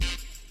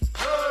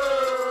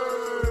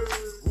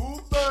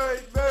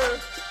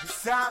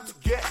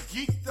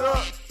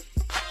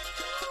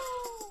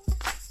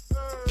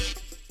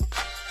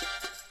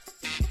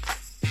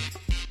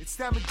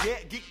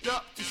get geeked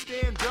up to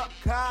stand up.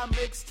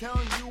 Comics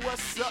telling you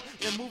what's up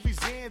in movies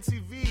and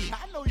TV.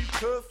 I know you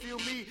could feel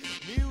me.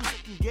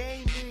 Music and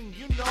gaming,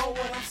 you know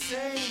what I'm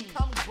saying.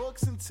 Comic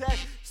books and tech,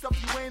 stuff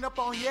you ain't up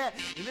on yet.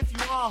 And if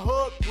you are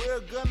hooked, we're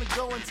gonna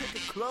go and take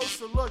a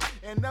closer look.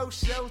 And no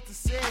show's the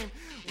same.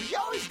 We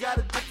always got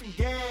a different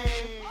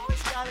game.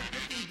 Always got a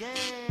different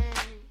game.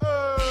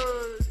 Hey,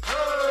 hey,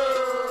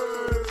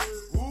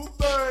 ooh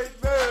baby,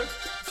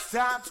 it's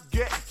time to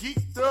get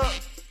geeked up.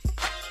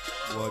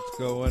 What's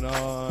going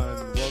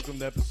on? Welcome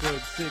to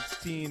episode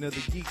 16 of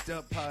the Geeked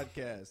Up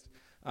podcast.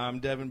 I'm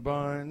Devin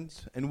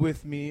Barnes, and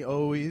with me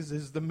always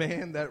is the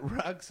man that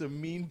rocks a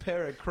mean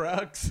pair of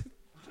Crocs,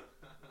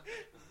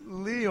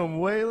 Liam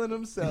Whalen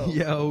himself.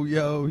 Yo,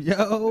 yo,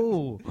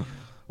 yo.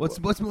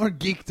 What's more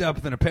geeked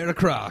up than a pair of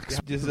Crocs?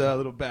 Just a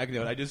little back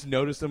note. I just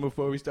noticed them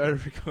before we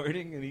started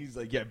recording, and he's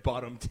like, yeah,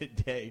 bought them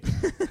today.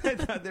 I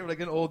thought they were like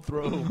an old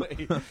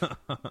throwaway.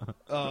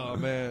 Oh,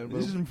 man.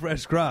 These are some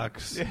fresh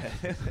Crocs. Yeah.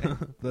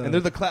 And they're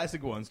the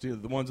classic ones, too.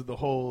 The ones with the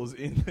holes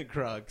in the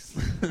Crocs.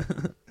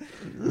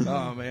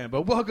 Oh, man.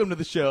 But welcome to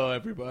the show,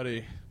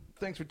 everybody.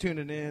 Thanks for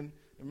tuning in.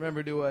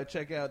 Remember to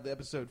check out the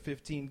episode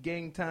 15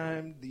 Gang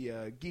Time, the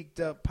Geeked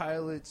Up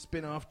Pilot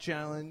Spin-Off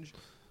Challenge.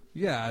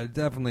 Yeah,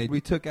 definitely.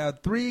 We took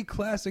out 3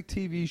 classic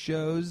TV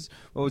shows.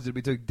 What was it?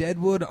 We took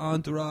Deadwood,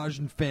 Entourage,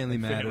 and Family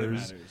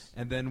Matters.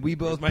 And then we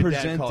both my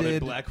presented... dad called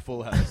it Black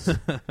Full House.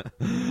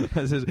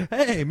 I says,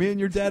 hey, me and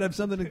your dad have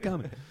something in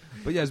common.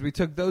 But yes, we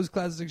took those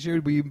classic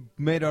shows. We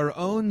made our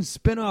own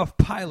spin-off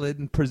pilot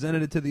and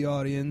presented it to the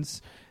audience.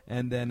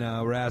 And then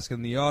we're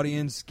asking the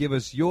audience, give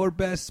us your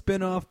best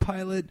spin-off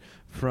pilot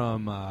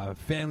from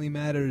Family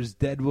Matters,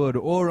 Deadwood,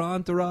 or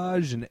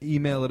Entourage, and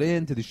email it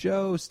in to the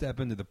show. Step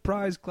into the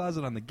prize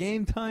closet on the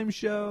Game Time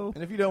show.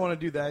 And if you don't want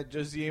to do that,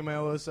 just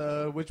email us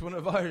which one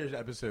of our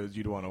episodes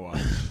you'd want to watch.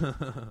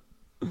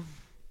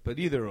 But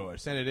either or,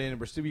 send it in.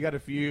 We got a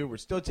few. We're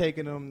still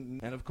taking them.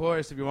 And, of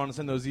course, if you want to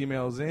send those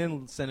emails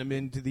in, send them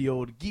in to the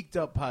old Geeked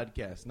Up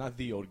podcast. Not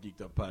the old Geeked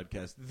Up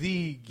podcast.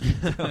 The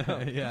Geeked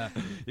Up. Yeah.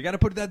 You got to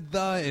put that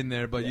 "the" in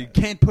there, but you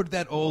can't put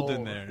that old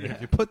in there. Yeah.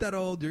 If you put that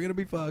old, you're going to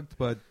be fucked,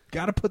 but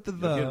got to put the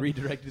 "the." You'll get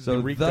redirected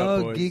so to the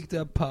Geeked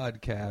Up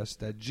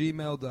podcast at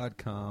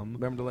gmail.com.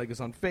 Remember to like us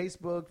on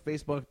Facebook,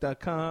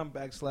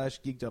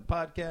 facebook.com/Geeked Up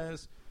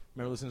podcast.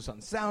 Remember, listen to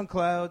us on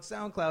SoundCloud,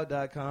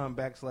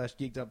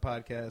 soundcloud.com/Geeked Up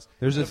Podcast.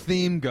 There's a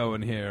theme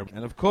going here.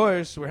 And, of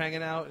course, we're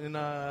hanging out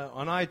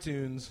on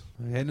iTunes.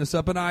 Hitting us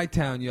up in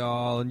iTown,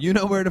 y'all. And you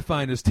know where to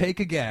find us. Take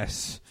a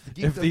guess.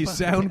 If the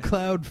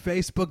SoundCloud,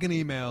 Facebook, and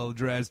email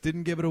address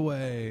didn't give it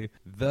away.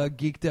 The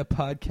Geeked Up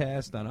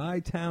Podcast on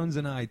iTowns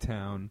and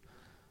iTown.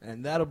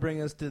 And that'll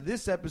bring us to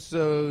this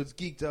episode's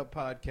Geeked Up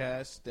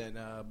Podcast.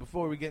 And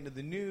before we get into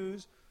the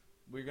news...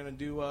 we're going to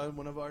do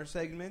one of our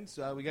segments.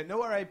 We got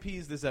no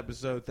RIPs this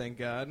episode, thank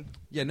God.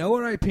 Yeah, no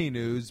RIP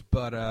news,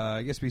 but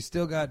I guess we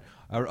still got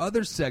our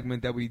other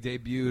segment that we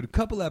debuted a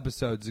couple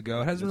episods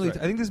ago. It hasn't really.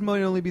 Right. I think this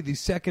might only be the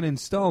second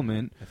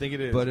installment. I think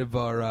it is. But of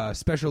our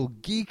special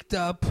Geeked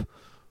Up...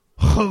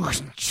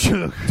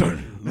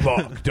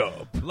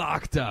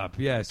 Locked Up,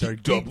 yes, our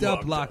Geeked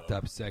Up, Locked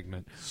Up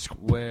segment,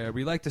 where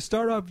we like to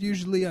start off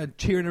usually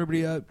cheering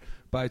everybody up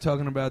by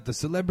talking about the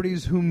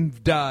celebrities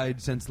who've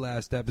died since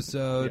last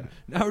episode.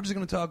 Yeah. Now we're just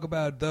going to talk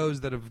about those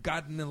that have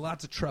gotten in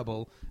lots of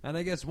trouble, and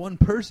I guess one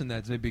person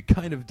that's maybe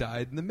kind of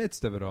died in the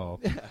midst of it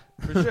all. Yeah,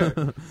 for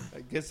sure.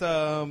 I guess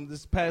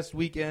this past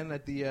weekend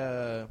at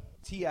the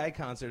T.I.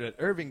 concert at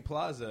Irving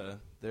Plaza,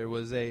 there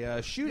was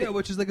a shooting. Yeah,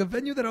 which is like a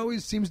venue that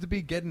always seems to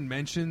be getting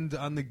mentioned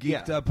on the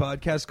Geeked Up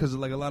podcast because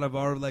like a lot of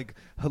our like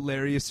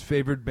hilarious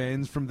favorite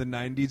bands from the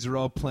 90s are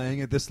all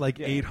playing at this like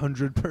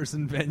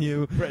 800-person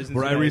venue.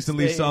 Where I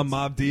recently saw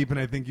Mobb Deep and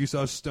I think you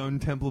saw Stone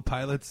Temple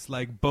Pilots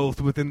like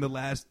both within the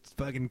last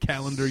fucking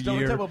calendar year.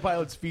 Stone Temple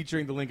Pilots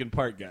featuring the Linkin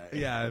Park guy.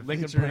 Yeah,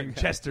 featuring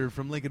Chester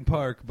from Linkin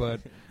Park, but...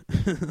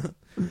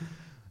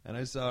 And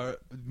I saw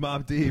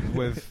Mobb Deep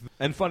with...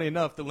 And funny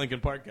enough, the Linkin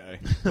Park guy.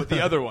 But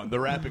the other one, the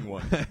rapping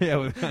one.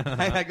 Yeah,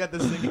 I got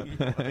the singing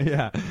one.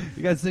 Yeah,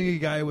 you got singing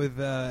guy with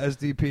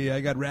SDP.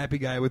 I got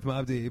rappy guy with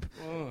Mobb Deep.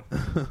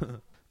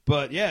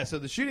 But, yeah, so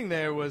the shooting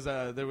there was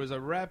a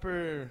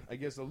rapper, I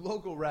guess a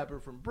local rapper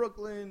from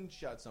Brooklyn,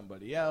 shot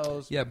somebody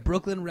else. Yeah,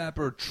 Brooklyn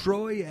rapper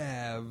Troy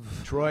Ave.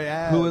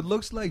 Who it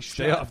looks like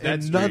shot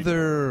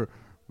another...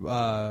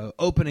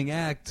 opening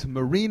act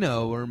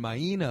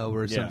Maino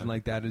or something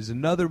like that is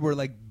another where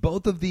like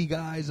both of the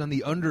guys on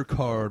the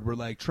undercard were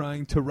like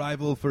trying to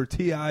rival for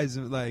T.I.'s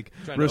like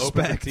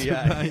respect.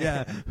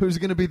 Yeah, who's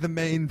gonna be the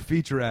main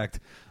feature act?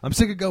 I'm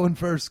sick of going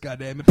first,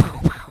 goddammit.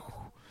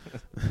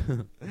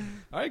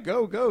 All right,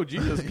 go,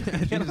 Jesus.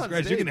 Jesus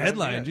Christ, you can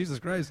headline, yeah. Jesus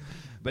Christ.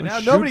 But now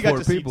nobody got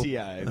to see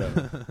T.I.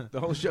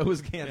 The whole show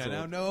was canceled.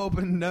 Yeah,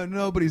 now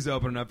nobody's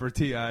opening up for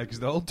T.I. because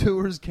the whole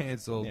tour is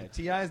canceled. Yeah,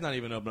 T.I. is not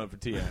even opening up for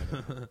T.I.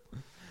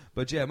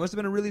 But yeah, it must have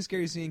been a really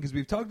scary scene because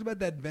we've talked about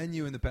that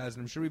venue in the past,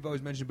 and I'm sure we've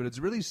always mentioned, but it's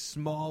a really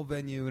small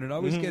venue, and it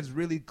always gets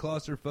really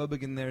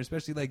claustrophobic in there,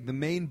 especially like the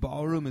main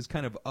ballroom is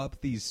kind of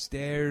up these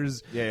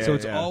stairs. So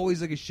it's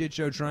always like a shit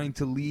show trying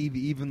to leave,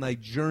 even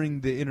like during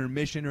the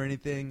intermission or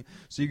anything.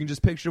 So you can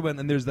just picture when,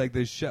 and there's like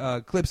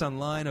the clips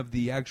online of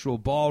the actual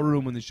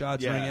ballroom when the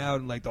shots ring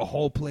out, and like the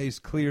whole place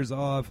clears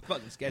off.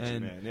 Fucking sketchy,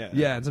 man.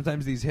 Yeah, and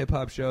sometimes these hip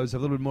hop shows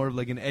have a little bit more of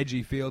like an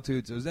edgy feel to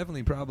it. So it was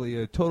definitely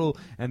probably a total,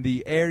 and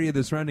the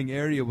surrounding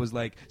area was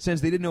like,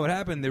 since they didn't know what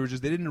happened, they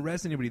didn't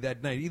arrest anybody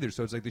that night either.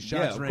 So it's like the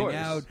shots rang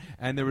out,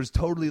 and there was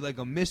totally like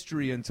a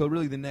mystery until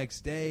really the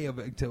next day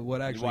to what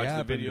actually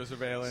happened. The video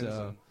surveillance.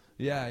 So,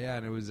 yeah,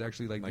 and it was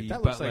actually like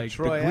that looks like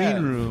Troy the green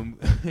Ave. room.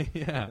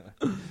 Yeah,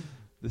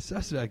 the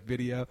suspect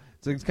video.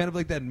 So it's kind of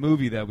like that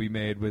movie that we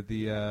made with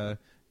the.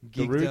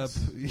 Geeked Up,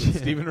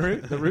 Stephen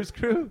Root, the Roots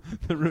Crew,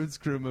 the Roots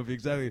Crew movie,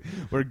 exactly.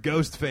 Where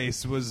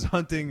Ghostface was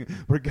hunting,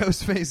 where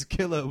Ghostface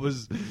Killer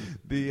was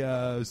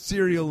the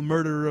serial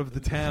murderer of the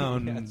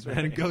town, and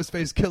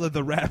Ghostface Killer,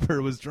 the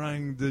rapper, was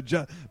trying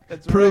to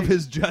prove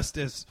his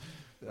justice.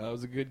 That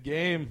was a good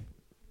game,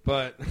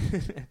 but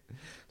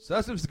so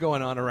that's what's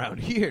going on around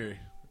here.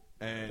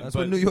 And that's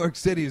what New York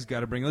City's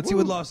got to bring. Let's see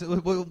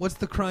what's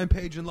the crime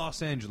page in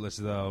Los Angeles,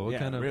 though. What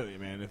kind of really,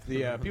 man. If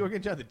the people are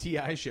getting out the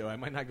T.I. show, I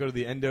might not go to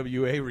the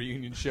NWA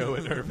reunion show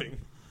in Irving.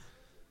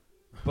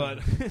 But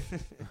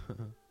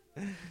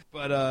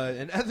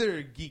in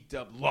other geeked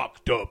up,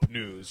 locked up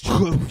news,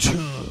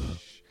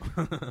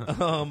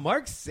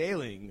 Mark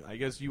Sailing, I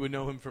guess you would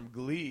know him from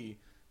Glee,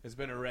 has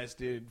been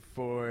arrested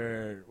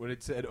for what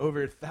it said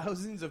over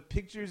thousands of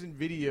pictures and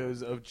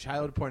videos of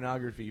child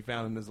pornography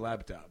found in his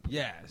laptop.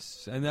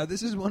 Yes. And now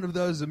this is one of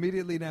those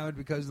immediately now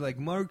because like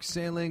Mark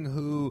Sailing,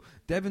 who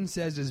Devin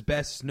says is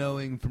best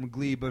knowing from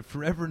Glee, but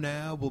forever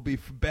now will be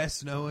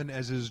best known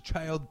as his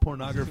child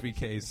pornography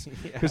case.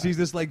 Because he's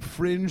this like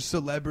fringe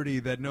celebrity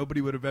that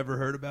nobody would have ever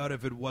heard about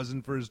if it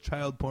wasn't for his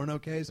child porno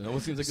case. It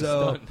almost seems like a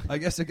stunt. I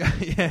guess a guy,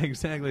 yeah,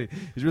 exactly.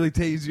 He's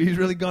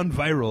really gone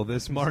viral,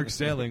 this Mark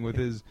Sailing with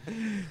his...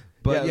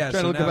 But trying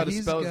to look up how to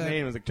spell his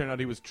name. It was like turned out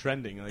he was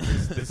trending, like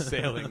this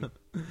Sailing.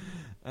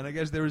 And I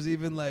guess there was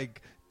even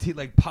like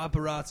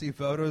paparazzi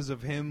photos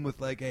of him with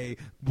like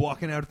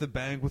walking out of the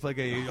bank with like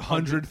a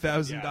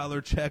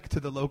 $100,000 check to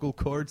the local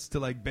courts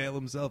to like bail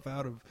himself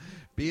out of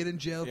being in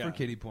jail for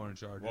kiddie porn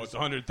charges. Well, it's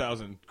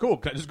 $100,000. Cool.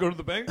 Can I just go to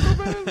the bank?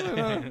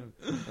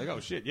 Like, oh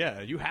shit,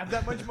 yeah. You have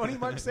that much money,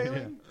 Mark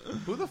Sailing? Yeah.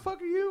 Who the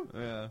fuck are you?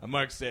 Yeah. I'm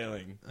Mark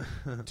Sailing.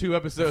 2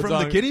 episodes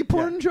from the kiddie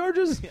porn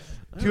charges.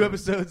 2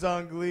 episodes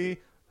on Glee.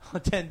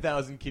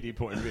 10,000 kiddie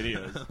porn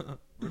videos.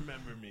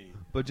 Remember me.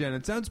 But Jen,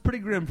 it sounds pretty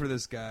grim for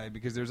this guy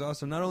because there's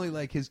also not only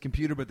like his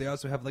computer, but they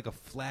also have like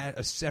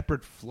a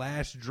separate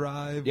flash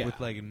drive with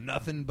like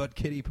nothing but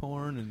kiddie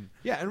porn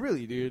and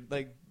really, dude,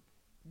 like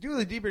do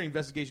the deeper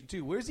investigation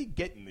too. Where's he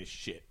getting this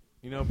shit?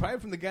 You know, probably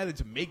from the guy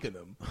that's making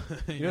them.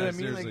 You know what I mean?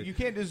 Seriously. Like, you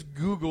can't just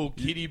Google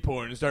kiddie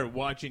porn and start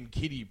watching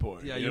kiddie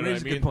porn. Yeah, you you know raise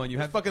what a I mean? good point. You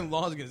There's have fucking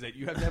laws against that.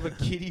 You have to have a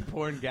kiddie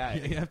porn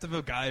guy. You have to have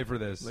a guy for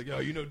this. Like, oh,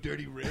 you know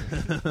Dirty Rick?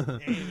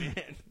 Hey,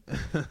 man.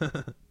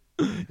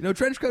 You know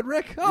Trenchcoat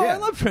Rick? Oh, I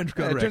love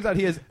Trenchcoat Rick. It turns out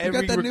he has You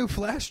got that new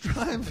flash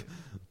drive?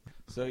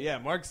 So, yeah,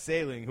 Mark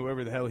Sailing,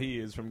 whoever the hell he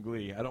is from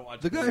Glee. I don't watch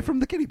the guy from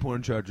the kiddie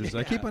porn charges.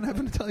 I keep on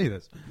having to tell you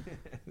this.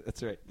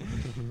 That's right.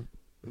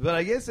 But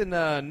I guess in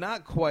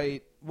not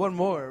quite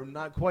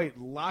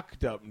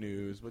locked up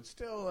news, but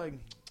still like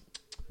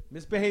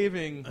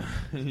misbehaving.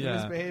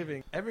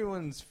 Misbehaving.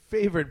 Everyone's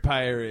favorite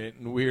pirate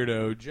and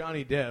weirdo,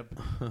 Johnny Depp,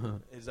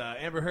 is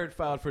Amber Heard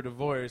filed for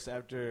divorce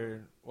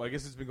after, well, I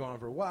guess it's been going on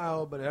for a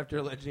while, but after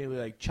allegedly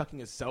like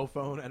chucking a cell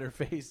phone at her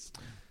face.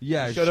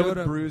 Yeah, she showed up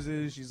with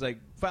bruises. She's like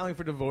filing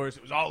for divorce.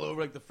 It was all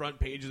over like the front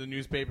page of the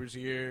newspapers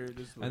here.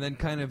 And then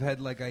kind of had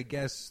like, I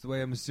guess the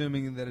way I'm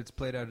assuming that it's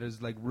played out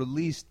is like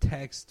released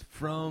text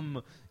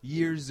from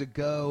years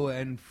ago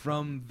and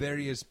from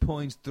various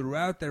points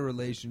throughout their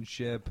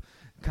relationship,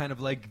 kind of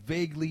like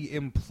vaguely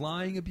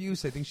implying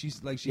abuse. I think she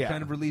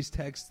kind of released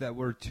texts that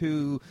were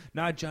to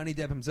not Johnny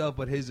Depp himself,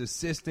 but his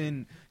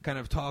assistant, kind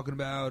of talking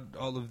about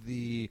all of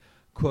the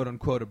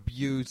quote-unquote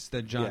abuse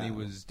that Johnny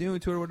was doing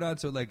to her or whatnot.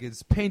 So, like,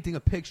 it's painting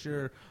a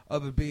picture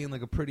of it being,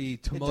 like, a pretty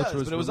tumultuous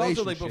relationship. But it was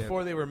also, like,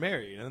 before they were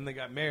married. And then they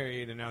got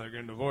married, and now they're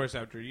getting divorced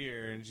after a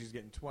year, and she's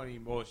getting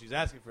she's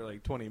asking for,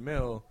 like, 20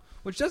 mil.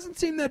 Which doesn't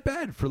seem that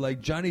bad for, like,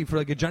 a Johnny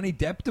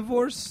Depp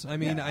divorce. I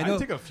mean, I know I'd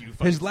take a few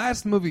his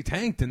last movie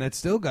tanked, and that's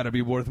still got to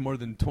be worth more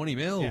than 20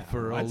 mil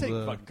for all I'd take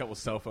a fucking couple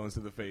cell phones to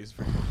the face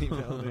for 20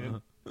 mil,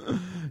 dude.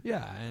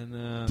 Yeah,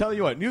 and tell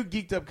you what, new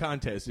Geeked Up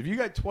contest. If you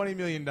got $20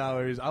 million,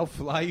 I'll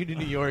fly you to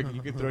New York and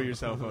you can throw your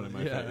cell phone in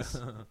my face.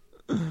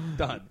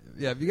 Done.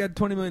 Yeah, if you got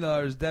 $20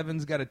 million,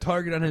 Devin's got a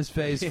target on his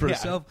face for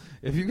himself.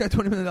 If you got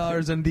 $20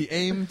 million and the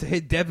aim to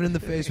hit Devin in the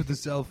face with a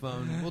cell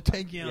phone, we'll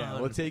take you on.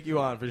 Yeah, we'll take you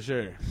on for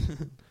sure.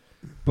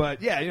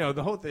 But yeah, you know,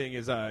 the whole thing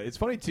is it's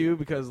funny too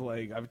because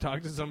like I've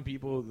talked to some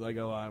people, like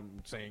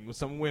I'm saying with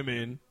some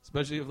women,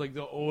 especially of like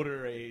the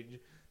older age.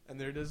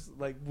 and they're just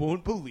like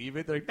won't believe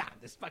it. They're like, nah,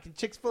 this fucking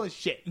chick's full of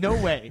shit. No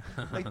way.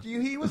 Like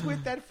he was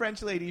with that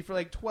French lady for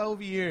like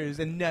 12 years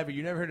and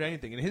you never heard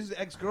anything. And his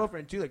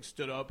ex-girlfriend too like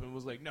stood up and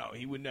was like, no,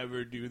 he would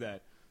never do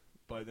that.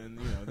 But then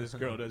this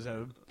girl does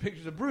have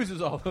pictures of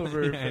bruises all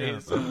over her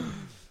face. So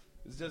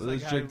it's just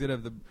like chick did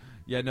have the.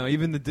 Yeah, no.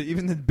 Even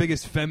the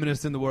biggest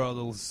feminist in the world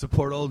will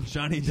support old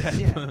Johnny Depp.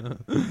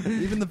 Yeah.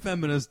 Even the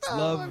feminists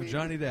love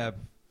Johnny Depp.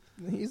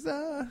 He's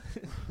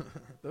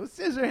those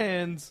scissor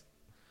hands.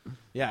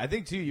 Yeah, I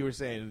think too. You were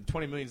saying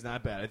 20 million's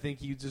not bad. I think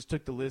he just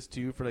took the list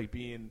too for like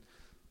being.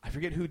 I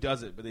forget who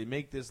does it, but they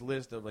make this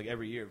list of like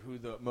every year of who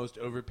the most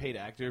overpaid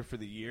actor for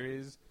the year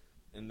is,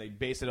 and they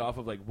base it off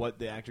of like what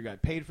the actor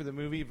got paid for the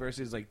movie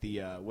versus like the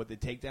what the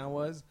takedown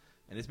was.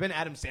 And it's been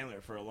Adam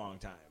Sandler for a long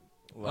time.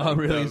 Like, oh,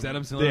 really? Is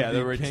Adam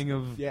Sandler the king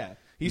of... Yeah.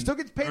 He still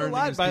gets paid a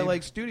lot by,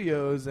 like,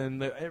 studios,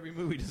 and every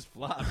movie just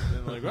flops.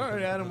 And like, all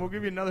right, Adam, we'll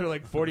give you another,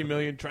 like, $40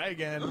 million. Try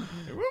again.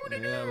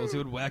 Yeah, we'll see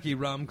what wacky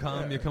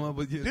rom-com you come up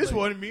with. This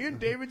one, me and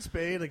David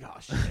Spade. Like, oh,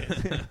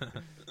 shit.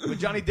 But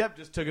Johnny Depp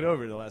just took it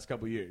over the last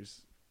couple years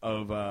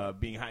of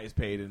being highest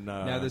paid. And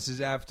now this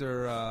is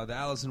after the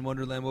Alice in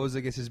Wonderland. What was,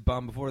 I guess, his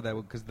bomb before that?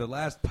 Because the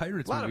last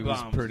Pirates movie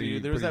was pretty...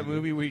 There was that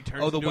movie where he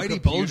turned the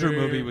Whitey Bulger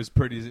movie was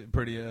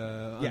pretty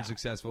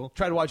unsuccessful.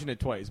 Tried watching it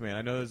twice, man.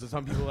 I know there's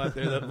some people out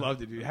there that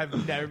loved it. You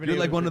have never been. You're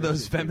like one of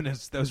those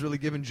feminists that was really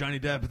giving Johnny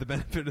Depp the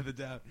benefit of the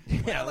doubt.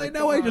 Yeah, like,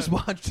 no, I just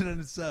watched it and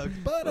it sucked.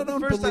 But I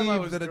don't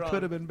believe that it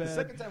could have been bad. The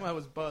second time I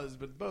was buzzed,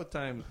 but both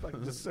times,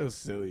 fucking just so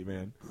silly,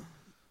 man.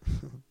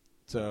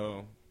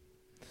 So...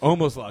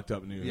 Almost locked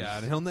up news. Yeah,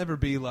 and he'll never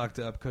be locked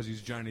up because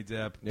he's Johnny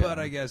Depp. Yeah. But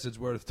I guess it's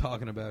worth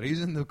talking about.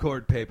 He's in the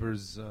court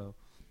papers, so...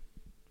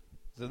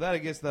 So that, I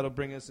guess, that'll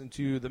bring us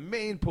into the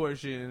main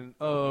portion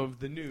of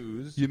the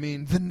news. You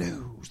mean the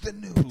news? The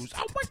news.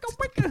 Oh,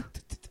 wicka.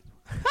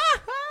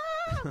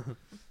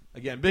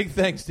 Again, big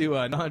thanks to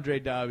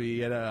Andre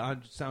Dobby at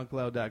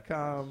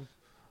SoundCloud.com.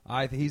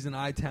 He's in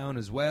iTown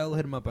as well.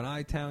 Hit him up on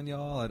iTown,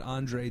 y'all, at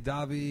Andre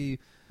Dobby.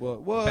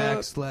 What?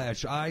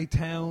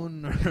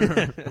 /iTown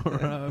or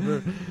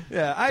however.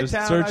 Yeah,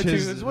 iTown,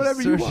 iTunes,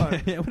 whatever you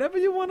want. Yeah, whatever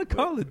you want to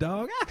call it,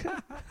 dog.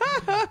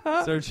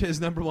 Search his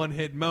 #1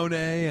 hit,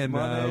 Monet, and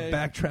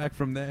backtrack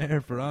from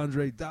there for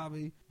Andre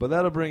Dobby. But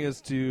that'll bring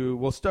us to,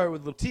 we'll start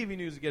with a little TV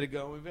news to get it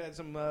going. We've had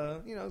some,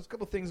 there's a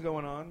couple things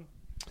going on.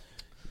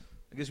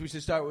 I guess we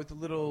should start with a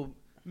little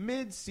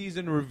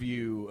mid-season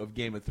review of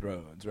Game of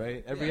Thrones,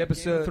 right? Every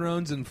episode, Game of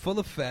Thrones in full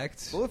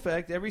effect. Full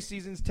effect. Every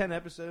season's 10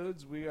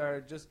 episodes. We are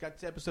just got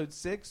to episode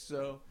 6,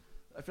 so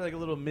I feel like a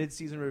little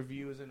mid-season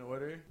review is in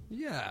order.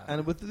 Yeah.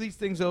 And with these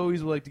things,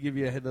 always we like to give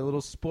you a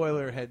little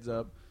spoiler heads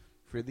up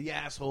for the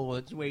asshole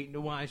that's waiting to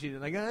watch it.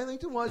 And like, I like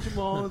to watch them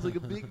all. It's like a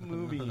big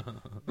movie,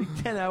 big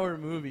 10-hour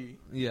movie.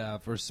 Yeah,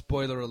 for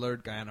spoiler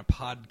alert guy on a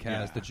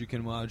podcast that you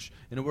can watch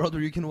in a world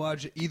where you can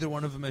watch either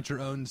one of them at your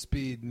own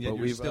speed, and yet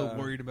you're still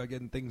worried about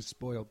getting things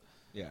spoiled.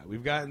 Yeah,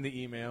 we've gotten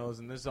the emails,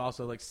 and this is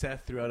also like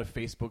Seth threw out a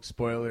Facebook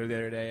spoiler the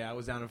other day. I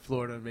was down in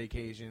Florida on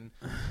vacation.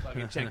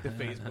 Fucking check the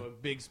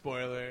Facebook. Big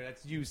spoiler.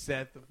 That's you,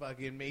 Seth, the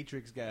fucking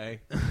Matrix guy.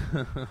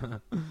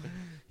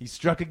 He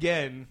struck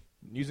again.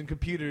 Using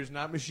computers,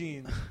 not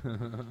machines.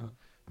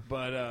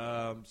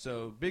 But,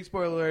 so, big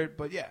spoiler alert.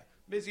 But, yeah,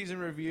 mid-season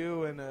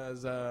review, and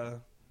as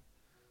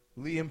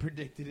Liam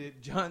predicted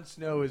it, Jon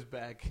Snow is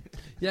back.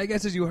 Yeah, I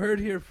guess as you heard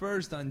here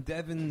first on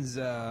Devin's,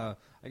 I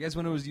guess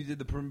when it was you did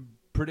the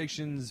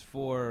predictions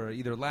for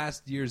either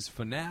last year's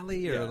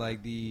finale or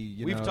like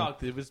the, We've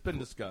talked, it's been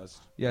discussed.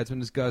 Yeah, it's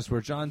been discussed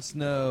where Jon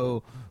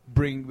Snow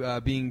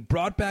being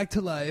brought back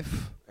to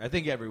life. I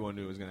think everyone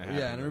knew it was going to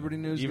happen. Yeah, and everybody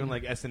knew. Even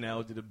like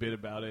SNL did a bit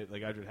about it,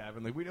 like after it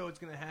happened. Like, we know it's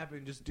going to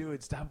happen. Just do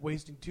it. Stop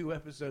wasting 2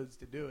 episodes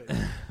to do it.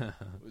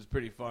 It was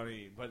pretty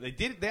funny, but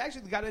they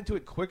actually got into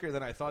it quicker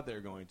than I thought they were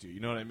going to. You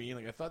know what I mean?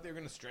 Like, I thought they were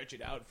going to stretch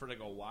it out for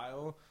like a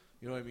while.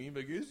 You know what I mean?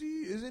 Like,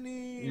 isn't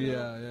he?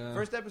 Yeah.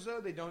 First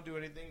episode, they don't do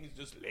anything. He's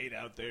just laid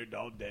out there,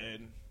 all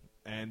dead.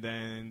 And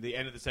then the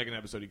end of the second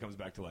episode, he comes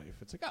back to life.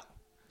 It's like, oh.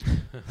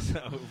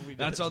 So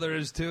that's all there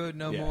is to it.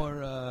 No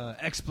more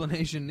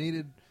explanation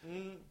needed.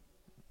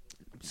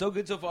 So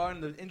good so far,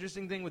 and the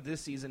interesting thing with this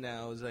season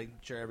now is, I'm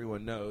sure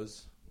everyone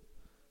knows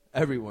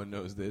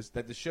this,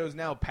 that the show's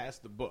now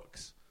past the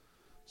books.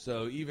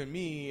 So even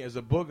me, as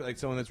a book, like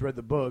someone that's read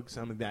the books,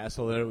 I'm the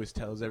asshole that always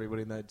tells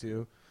everybody that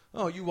too.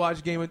 Oh, you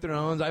watch Game of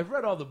Thrones? I've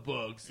read all the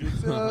books.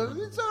 It's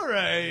all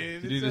right.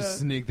 Did you just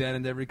sneak that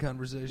into every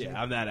conversation?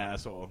 Yeah, I'm that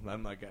asshole.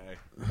 I'm that guy.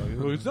 Like,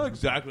 well, it's not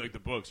exactly like the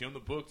books. You know, in the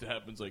books it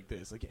happens like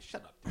this. Like, yeah,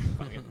 shut up.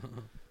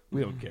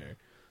 We don't care.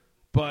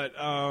 But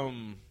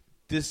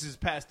this is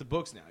past the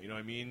books now. You know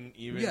what I mean?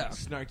 Even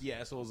snarky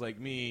assholes like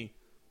me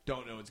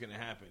don't know what's going to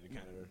happen.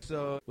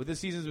 So what this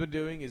season's been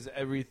doing is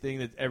everything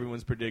that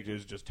everyone's predicted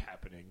is just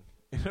happening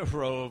in a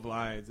row of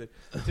lines. And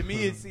to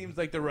me, it seems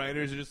like the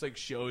writers are just like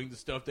showing the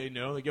stuff they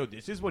know. Like, yo,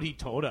 this is what he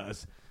told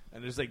us.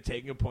 And just like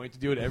taking a point to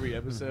do it every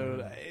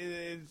episode.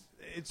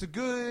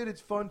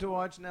 It's fun to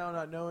watch now,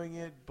 not knowing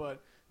it,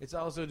 but it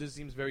also just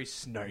seems very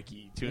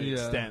snarky to an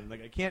extent.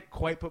 Like, I can't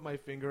quite put my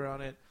finger on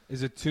it.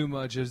 Is it too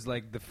much? Is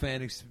like the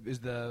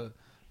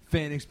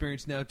fan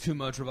experience now too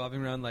much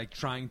revolving around like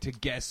trying to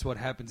guess what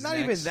happens Not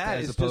next even that,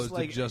 as it's opposed just,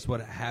 like, to just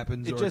what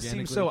happens It organically? just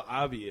seems so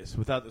obvious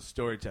without the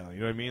storytelling. You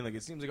know what I mean? Like,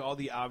 it seems like all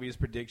the obvious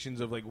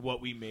predictions of, like, what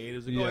we made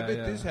is like, I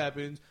bet this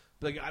happens.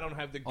 But, like, I don't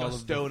have the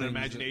gusto and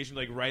imagination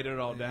to, like, write it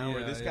all down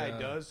where this guy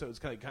does, so it's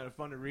kind of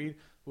fun to read.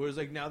 Whereas,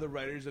 like, now the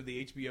writers of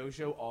the HBO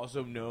show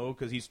also know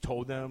because he's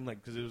told them,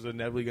 like, because it was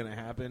inevitably going to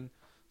happen.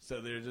 So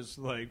they're just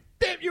like,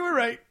 damn, you were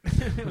right.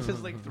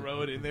 Just, like,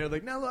 throw it in there.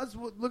 Like, now let's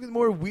look at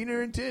more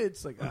wiener and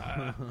tits. Like,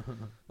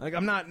 like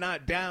I'm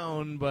not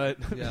down, but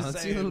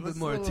let's see a little bit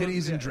more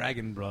titties and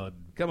dragon blood.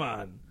 Come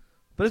on.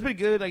 But it's been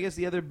good. I guess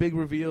the other big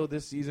reveal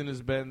this season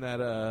has been that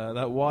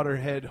that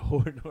waterhead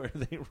Hodor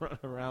they run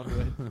around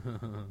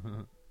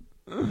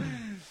with.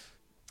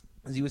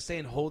 As he was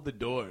saying, hold the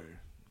door.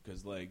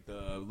 Because, like,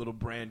 the little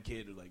Bran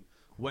kid, like,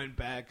 went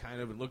back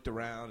kind of and looked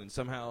around and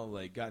somehow,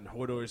 like, got in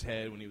Hodor's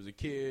head when he was a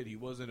kid. He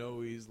wasn't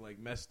always, like,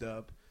 messed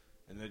up.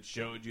 And then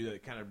showed you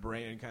that kind of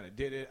Bran kind of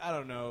did it. I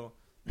don't know.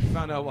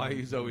 Found out why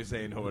he's always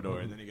saying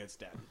Hodor, and then he got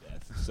stabbed to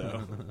death.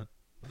 So,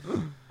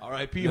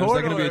 R.I.P. Hodor. Is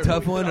that going to be a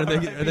tough one? Are they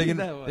going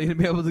to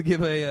be able to give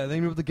they going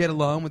to be able to get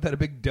along without a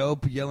big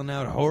dope yelling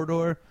out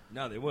Hodor?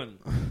 No, they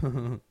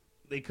wouldn't.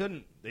 They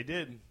couldn't. They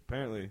did,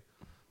 apparently.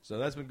 So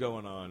that's been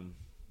going on.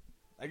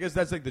 I guess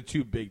that's like the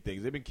two big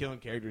things. They've been killing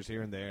characters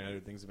here and there, and other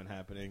things have been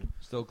happening.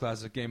 Still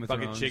classic Game of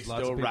Fucking Thrones. chicks Lots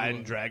still of people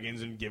riding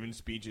dragons and giving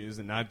speeches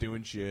and not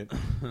doing shit.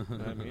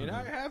 I mean,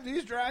 I have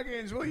these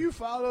dragons. Will you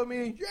follow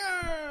me?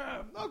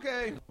 Yeah.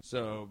 Okay.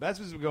 So that's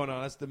what's been going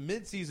on. That's the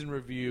mid-season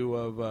review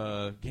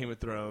of Game of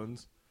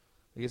Thrones.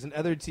 I guess in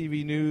other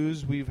TV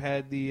news, we've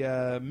had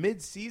the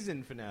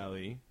mid-season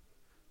finale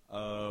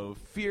of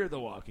Fear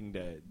the Walking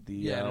Dead.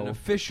 An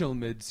official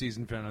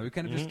mid-season finale. We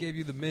kind of just gave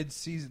you the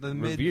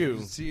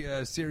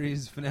mid-season,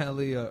 series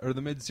finale, or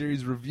the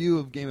mid-series review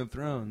of Game of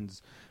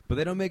Thrones. But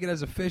they don't make it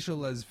as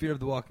official as Fear of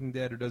the Walking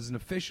Dead, or does an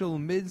official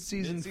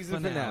mid-season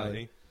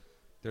finale.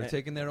 They're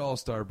taking their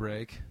all-star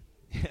break.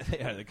 Yeah, they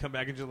are. They come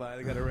back in July.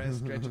 They got to rest,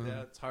 stretch it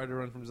out. It's hard to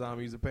run from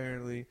zombies,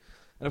 apparently.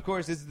 And, of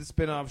course, this is the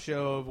spin-off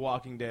show of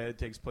Walking Dead. It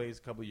takes place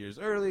a couple years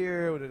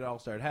earlier when it all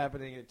started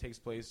happening. It takes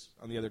place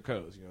on the other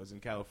coast. You know, it's in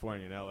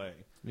California and L.A.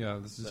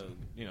 Yeah,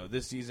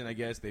 this season, I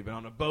guess, they've been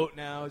on a boat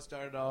now. It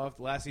started off.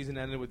 The last season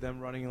ended with them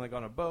running, like,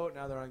 on a boat.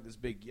 Now they're on this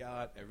big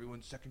yacht.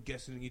 Everyone's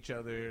second-guessing each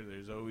other.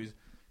 There's always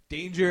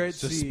danger at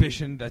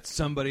suspicion that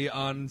somebody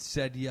on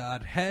said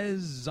yacht has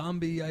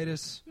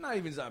zombie-itis. Not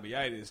even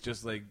zombie-itis,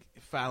 just, like,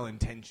 foul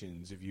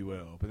intentions, if you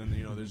will. But then,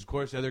 you know, there's, of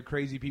course, other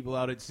crazy people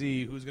out at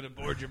sea. Who's going to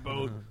board your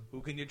boat?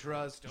 Who can you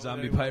trust?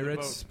 Zombie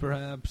pirates,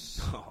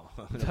 perhaps. Oh,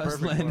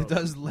 it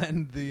does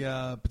lend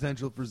the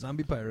potential for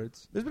zombie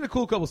pirates. There's been a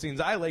cool couple scenes.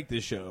 I like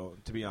this show,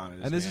 to be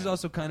honest. And this is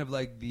also kind of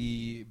like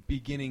the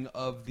beginning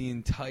of the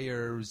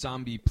entire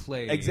zombie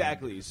play.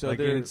 Exactly. So like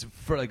it's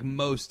for like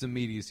most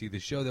immediacy. The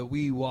show that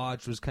we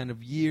watched was kind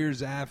of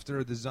years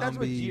after the zombie. That's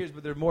what years,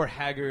 but they're more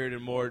haggard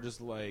and more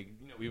just like,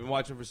 you know, we've been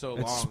watching for so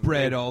long. It's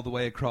spread all the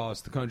way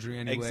across the country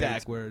anyway.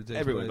 Exactly. Where it takes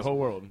everywhere, place. The whole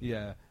world.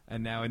 Yeah.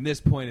 And now, in this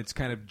point, it's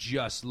kind of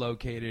just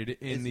located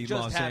in the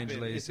Los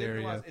Angeles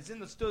area.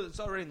 It's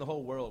already in the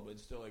whole world, but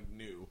it's still like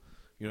new.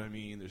 You know what I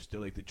mean? There's still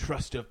like the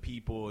trust of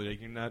people.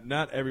 Like, you're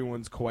not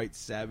everyone's quite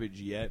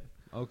savage yet.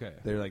 Okay.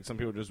 They're like, some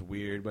people are just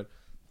weird, but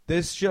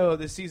this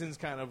season's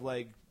kind of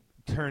like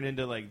turned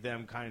into like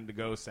them kind of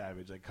go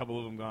savage. Like, a couple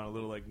of them gone a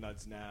little like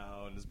nuts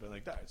now, and it's been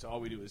like, all right, so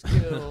all we do is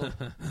kill. It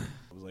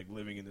was like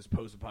living in this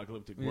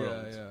post-apocalyptic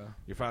world. Yeah.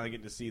 You're finally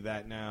getting to see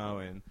that now,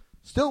 and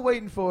still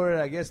waiting for it.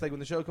 I guess like when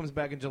the show comes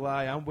back in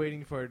July, I'm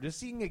waiting for just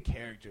seeing a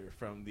character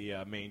from the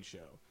main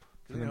show.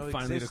 And then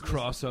finally the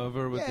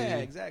crossover with the... Yeah,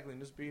 exactly.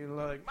 And just being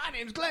like, my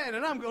name's Glenn,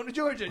 and I'm going to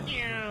Georgia.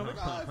 Yeah. Like,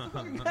 oh, it's the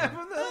fucking guy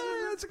from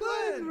that's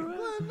Glenn.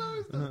 Glenn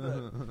always does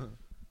that.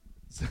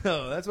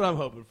 So that's what I'm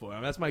hoping for. I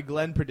mean, that's my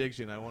Glenn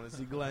prediction. I want to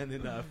see Glenn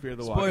in Fear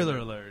the Walking Dead. Spoiler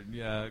alert.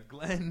 Yeah,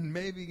 Glenn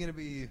maybe going to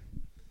be...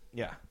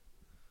 Yeah.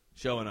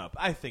 Showing up.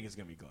 I think it's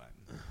going to be Glenn.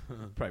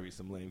 Probably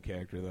some lame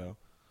character, though.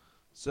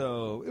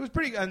 So it was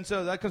pretty... And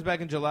so that comes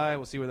back in July.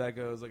 We'll see where that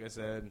goes, like I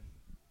said.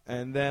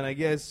 And then I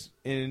guess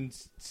in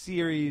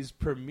series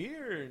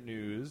premiere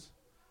news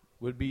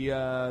would be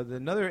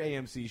another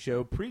AMC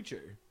show,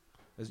 Preacher.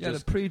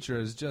 The Preacher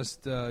is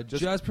just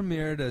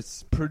premiered.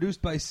 It's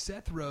produced by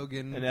Seth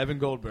Rogen and Evan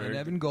Goldberg.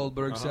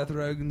 Seth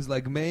Rogen's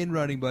like main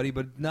running buddy,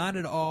 but not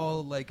at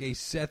all like a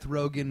Seth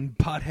Rogen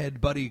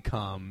pothead buddy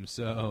com.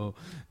 So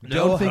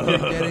don't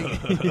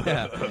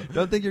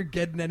think you're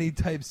getting any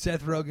type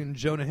Seth Rogen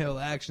Jonah Hill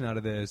action out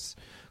of this.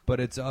 But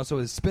it's also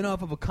a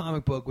spin-off of a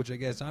comic book, which I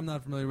guess I'm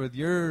not familiar with.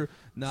 You're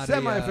not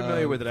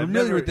semi-familiar with it.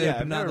 Familiar with it,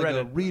 but not like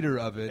a reader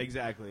of it.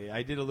 Exactly.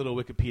 I did a little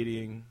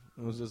Wikipediaing.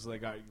 It was just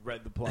like I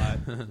read the plot.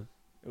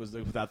 It was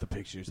without the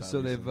pictures. Obviously.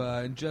 So they've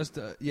why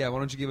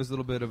don't you give us a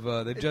little bit of?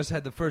 They've just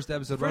had the first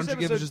episode. Why don't you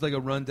give us just like a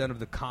rundown of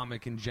the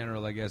comic in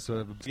general? I guess.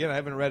 Yeah, I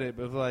haven't read it,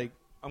 but like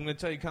I'm going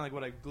to tell you kind of like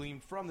what I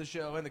gleaned from the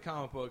show and the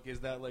comic book is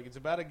that like it's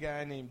about a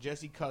guy named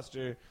Jesse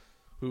Custer,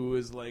 who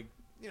is like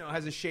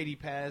has a shady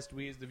past.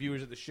 We, as the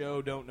viewers of the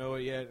show, don't know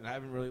it yet, and I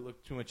haven't really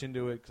looked too much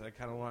into it because I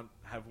kind of want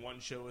to have one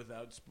show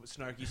without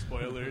snarky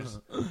spoilers.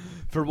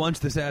 For once,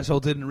 this asshole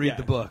didn't read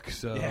the book,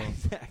 so... Yeah,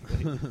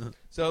 exactly.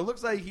 So it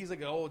looks like he's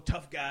like an old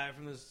tough guy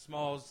from this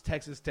small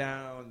Texas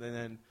town, and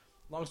then,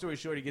 long story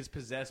short, he gets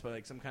possessed by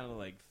like some kind of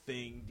like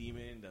thing,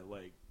 demon, that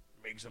like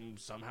makes him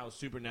somehow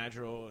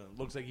supernatural, and it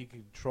looks like he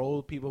can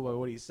control people by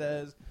what he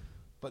says.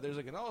 But there's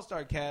like an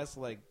all-star cast,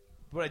 like...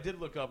 But I did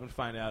look up and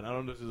find out. I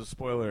don't know if this is a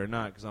spoiler or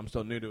not because I'm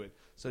still new to it.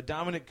 So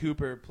Dominic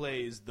Cooper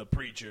plays the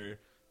preacher,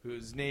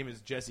 whose name is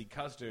Jesse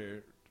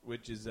Custer,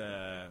 which is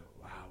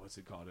what's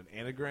it called? An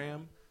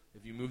anagram.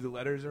 If you move the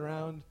letters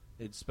around,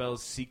 it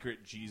spells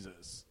Secret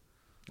Jesus.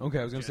 Okay,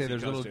 I was going to say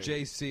there's Custer. a little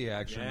JC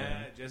action Yeah,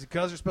 there. Jesse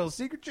Custer spells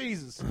Secret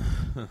Jesus.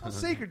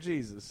 Secret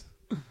Jesus.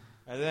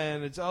 And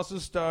then it also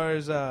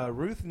stars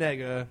Ruth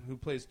Negga, who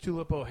plays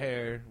Tulip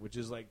O'Hare, which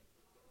is like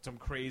some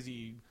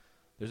crazy...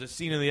 There's a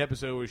scene in the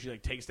episode where she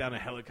like takes down a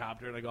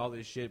helicopter and like all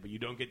this shit, but you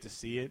don't get to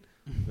see it.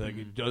 Like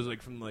it does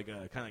like from like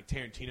a kind of like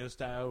Tarantino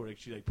style, where like,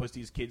 she like puts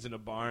these kids in a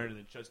barn and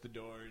then shuts the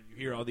door. And you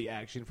hear all the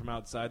action from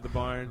outside the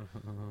barn,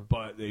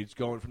 but it's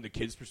going from the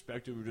kids'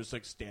 perspective. We're just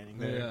like standing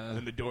there, and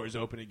then the doors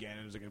open again,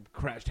 and there's like a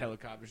crashed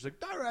helicopter. She's like,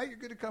 "All right, you're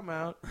gonna come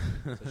out."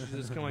 So she's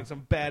just kind of like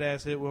some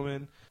badass hit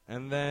woman.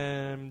 And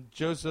then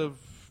Joseph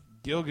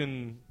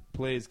Gilgan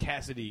plays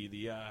Cassidy,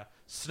 the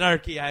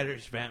snarky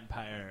Irish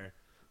vampire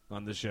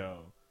on the show.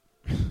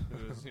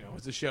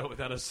 It's a show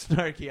without a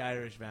snarky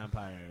Irish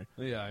vampire.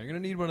 Yeah, you're going to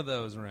need one of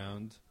those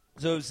around.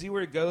 So see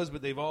where it goes,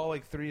 but they've all,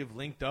 like, three have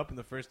linked up in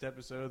the first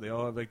episode. They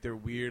all have, like, their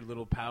weird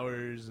little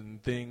powers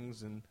and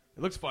things, and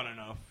it looks fun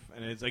enough.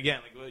 And it's, again,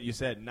 like what you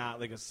said, not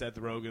like a Seth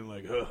Rogen,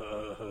 like,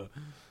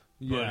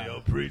 buddy,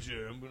 old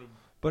preacher, I'm going to...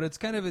 But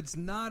it's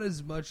not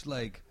as much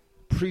like...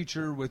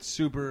 Preacher with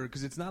super,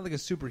 because it's not like a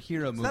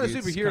superhero movie. Not a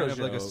superhero it's kind of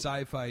show. like a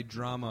sci-fi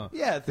drama.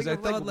 Yeah, think I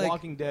of thought like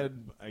Walking Dead,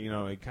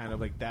 like kind of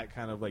like that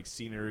kind of like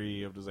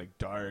scenery of just like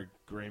dark,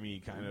 grimy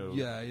kind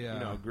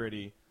of,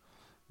 gritty.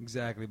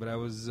 Exactly, but I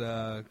was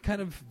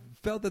kind of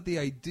felt that the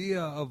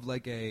idea of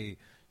like a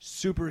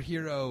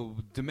superhero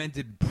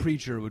demented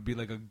preacher would be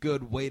like a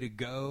good way to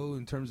go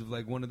in terms of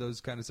like one of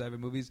those kind of sci-fi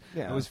movies.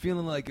 Yeah. I was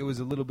feeling like it was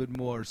a little bit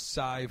more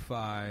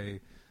sci-fi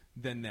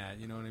than that,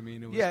 you know what I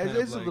mean? It was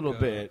it's like, a little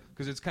bit.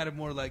 Because it's kind of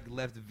more like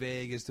left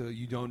vague as to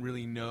you don't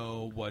really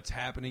know what's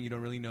happening. You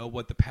don't really know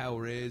what the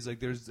power is.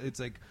 Like it's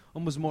like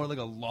almost more like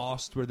a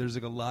Lost where there's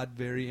like a lot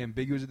very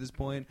ambiguous at this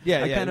point.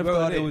 Yeah, I kind of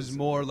thought it was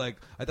more like,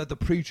 I thought the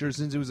preacher,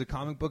 since it was a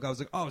comic book, I was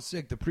like, oh,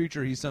 sick, the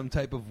preacher, he's some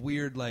type of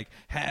weird like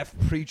half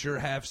preacher,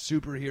 half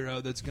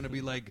superhero that's going to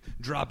be like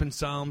dropping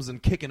psalms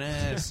and kicking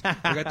ass.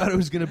 Like I thought it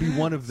was going to be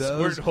one of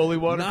those. Squirt holy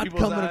water in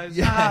people's eyes.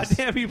 Yes.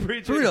 Damn you,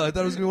 preacher. For real, I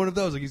thought it was going to be one of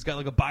those. Like he's got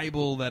like a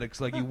Bible that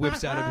like he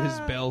whips out of his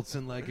belts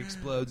and like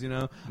explodes, you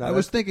know? No, I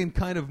was thinking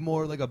kind of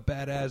more like a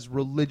badass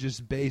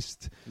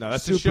religious-based No,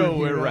 that's the show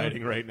we're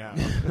writing right now.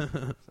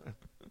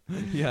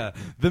 Yeah,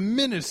 the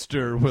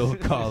minister, we'll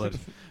call it.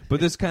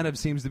 But this kind of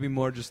seems to be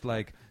more just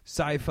like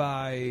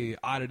sci-fi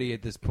oddity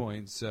at this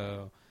point,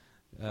 so...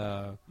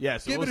 so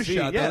give we'll it a see.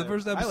 shot. Yeah, though. The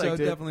first I episode liked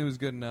it. definitely was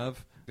good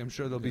enough. I'm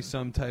sure there'll be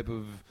some type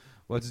of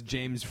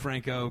James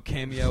Franco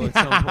cameo at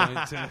some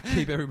point to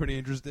keep everybody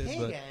interested.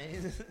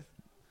 Guys.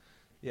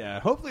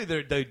 Yeah, hopefully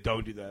they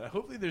don't do that.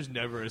 Hopefully there's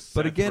never a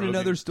But again, Rogen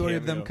another story cameo.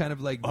 of them kind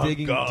of like Oh,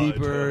 digging God.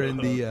 deeper in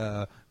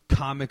the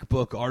comic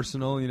book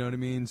arsenal, you know what I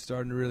mean?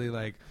 Starting to really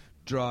like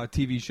draw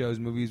TV shows,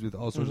 movies with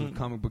all sorts of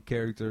comic book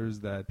characters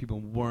that people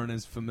weren't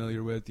as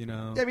familiar with, you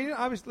know? Yeah, I mean,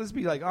 obviously, let's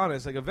be like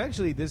honest. Like,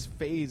 eventually, this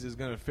phase is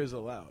gonna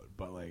fizzle out.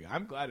 But like,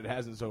 I'm glad it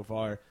hasn't so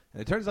far.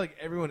 And it turns like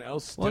everyone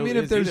else. Still Well, I mean,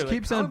 if is there's either.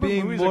 keeps like, on comic book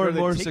being movies more are and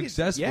more the tickets-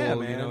 successful, yeah, you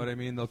man. know what I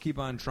mean? They'll keep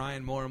on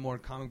trying more and more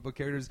comic book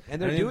characters. And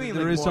they're I doing, think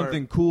there like, is more-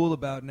 something cool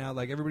about now.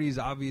 Like, everybody's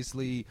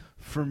obviously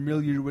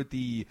familiar with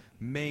the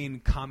main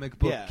comic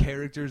book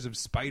characters of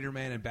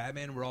Spider-Man and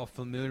Batman. We're all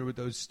familiar with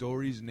those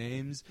stories,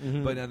 names.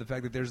 But now the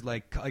fact that there's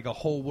like a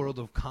whole world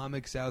of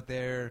comics out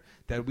there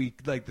that we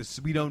like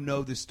we don't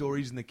know the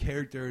stories and the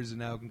characters, and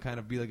now can kind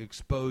of be like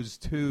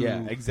exposed to.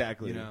 Yeah,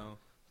 exactly. You know.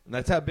 And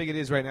that's how big it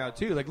is right now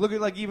too. Like, look at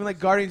like even like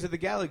Guardians of the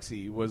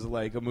Galaxy was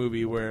like a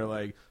movie where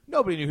like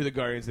nobody knew who the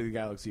Guardians of the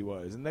Galaxy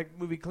was, and that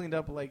movie cleaned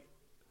up like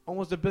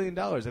almost $1 billion.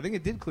 I think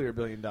it did clear $1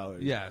 billion.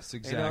 Yes,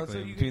 exactly. You know, so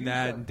you can Between do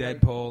that stuff, and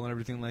like- Deadpool and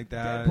everything like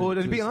that. Deadpool,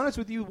 and to be Just- honest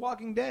with you,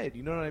 Walking Dead.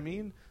 You know what I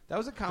mean? That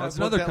was a comic That's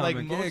book another that like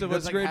comic. most Yeah, of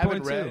us that's a like great haven't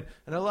point, read, too.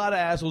 and a lot of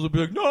assholes will be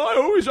like, "No, I've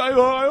always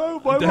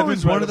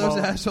Devin's read one of them those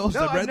all." assholes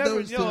No, that I've read never,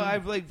 those. You know, too.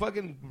 I've like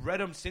fucking read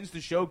them since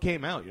the show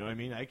came out. You know what I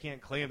mean? I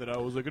can't claim that I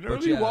was like an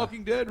early yeah.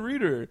 Walking Dead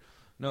reader.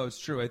 No, it's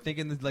true. I think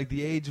in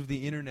the age of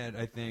the internet,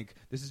 I think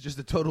this is just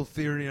a total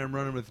theory I'm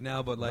running with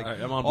now. But like All right,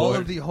 I'm on all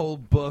board. of the whole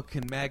book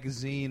and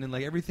magazine and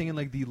like everything in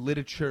like the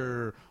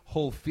literature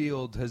whole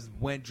field has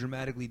went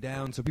dramatically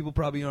down. So people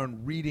probably aren't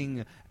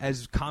reading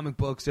as comic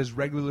books as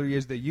regularly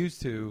as they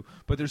used to.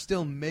 But they're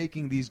still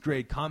making these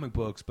great comic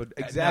books. But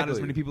not as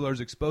many people are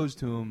as exposed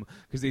to them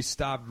because they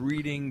stopped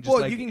reading just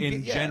Well, like you can in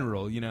get- yeah.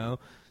 general. You know.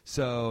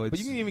 So it's But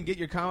you can even get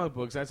your comic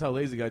books. That's how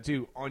lazy got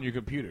too on your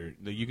computer.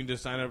 You can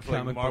just sign up for like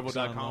Comic books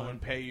Marvel.com online.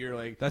 and pay your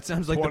like. that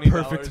sounds like the $20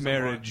 perfect a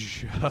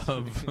marriage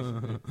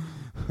of.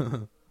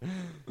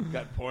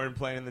 Got porn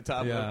playing in the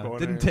top Yeah, left corner.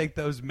 didn't take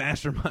those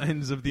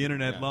masterminds of the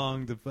internet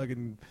long to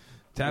fucking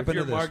tap if into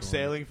you're this. Mark one.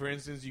 Sailing, for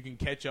instance, you can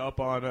catch up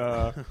on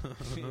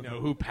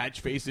who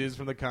Patch Face is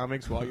from the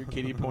comics while your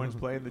kiddie porn's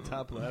playing in the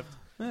top left.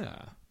 Yeah.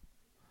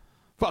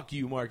 Fuck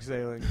you, Mark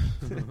Sailing.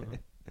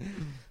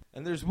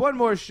 And there's one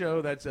more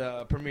show that's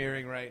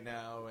premiering right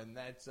now, and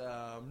that's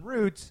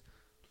Roots.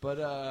 But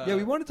Yeah,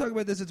 we want to talk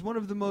about this. It's one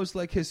of the most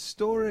like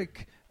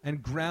historic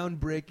and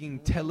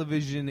groundbreaking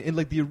television in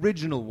like the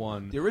original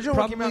one. The original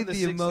Probably one came out in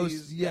the 60s.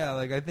 most, yeah,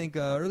 like I think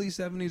early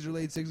 70s or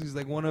late 60s,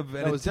 like one of,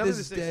 and No, it's to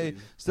this definitely the day,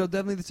 60s. still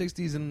definitely the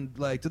 60s, and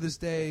like to this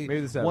day,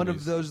 Maybe the one of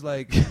 70s. those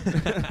like.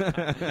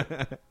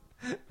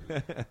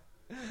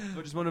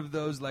 Which is one of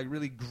those like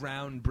really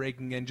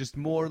groundbreaking and just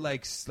more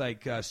like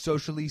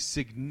socially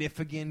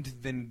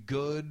significant than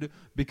good,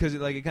 because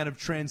it kind of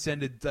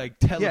transcended like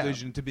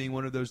television to being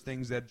one of those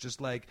things that just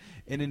like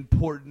an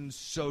important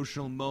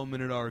social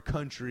moment in our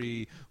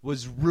country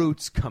was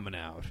Roots coming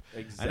out.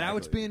 Exactly. And now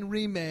it's being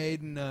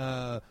remade and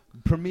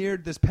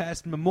premiered this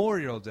past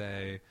Memorial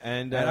Day,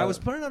 And I was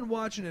planning on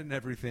watching it and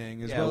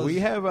everything as yeah, well. we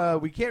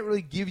have we can't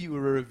really give you a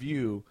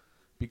review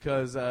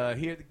because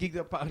here at the Geeked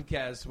Up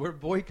Podcast we're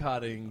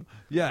boycotting.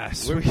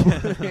 Yes, We're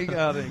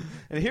boycotting,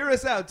 and hear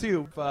us out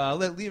too. I'll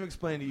let Liam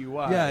explain to you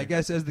why. Yeah, I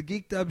guess as the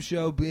Geeked Up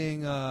Show,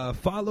 being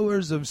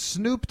followers of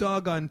Snoop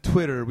Dogg on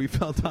Twitter, we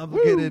felt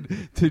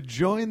obligated to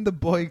join the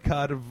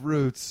boycott of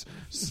Roots,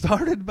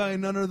 started by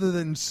none other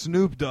than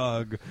Snoop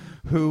Dogg,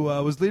 who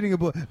was leading a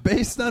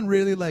based on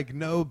really like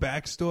no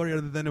backstory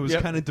other than it was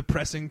kind of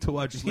depressing to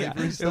watch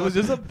slavery it stuff. was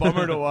just a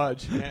bummer to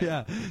watch.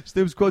 Yeah,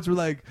 Snoop's quotes were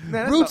like,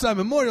 "Roots on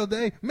Memorial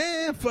Day,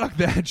 man, fuck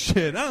that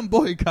shit. I'm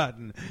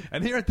boycotting."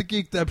 And here at the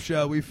Geeked Up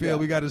Show, we feel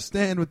we got to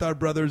stand with our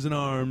brothers in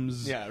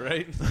arms. Yeah,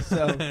 right.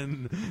 So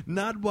And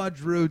not watch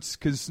Roots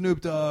because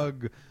Snoop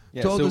Dogg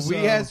yeah, told so us we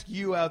ask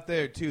you out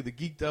there too, the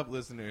Geeked Up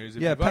listeners.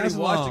 If Yeah, you've already pass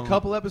watched along. a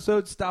couple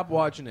episodes, stop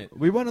watching it.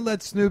 we want to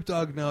let Snoop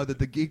Dogg know that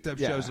the Geeked Up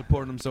Yeah. Show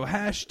support him. So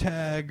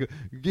hashtag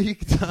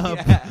Geeked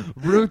Up Yeah.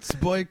 Roots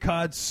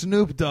boycott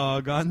Snoop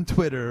Dogg on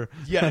Twitter.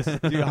 Yes,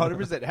 dude,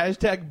 100%.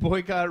 Hashtag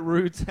boycott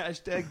Roots.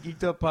 Hashtag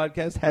Geeked Up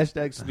Podcast.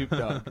 Hashtag Snoop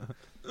Dogg.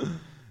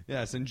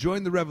 Yes, and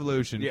join the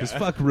revolution because Yeah.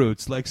 fuck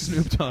Roots, like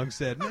Snoop Dogg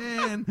said.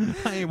 Man,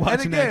 I ain't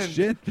watching And again, that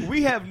shit.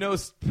 we have no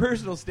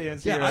personal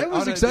stance Yeah, here. I was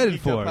on the excited Geeked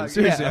for Up it. Podcast.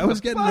 Seriously, Yeah, I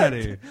was getting but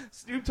ready.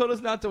 Snoop told us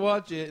not to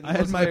watch it. I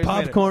had my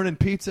popcorn and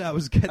pizza. I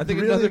was getting I think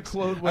really another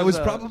quote I was was,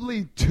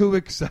 probably too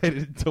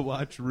excited to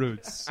watch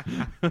Roots.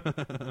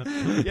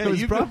 Yeah, it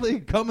was you probably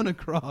coming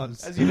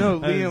across. As you know,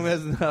 Liam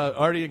has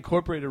already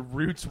incorporated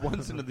Roots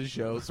once into the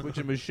show,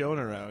 switching Michonne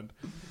around.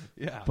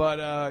 Yeah.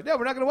 But, no,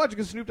 we're not going to watch it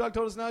because Snoop Dogg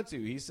told us not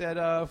to. He said,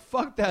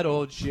 fuck that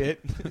old shit.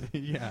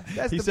 Yeah.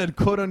 That's He the- said,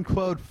 quote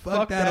unquote,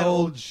 fuck that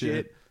old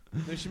shit.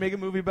 They should make a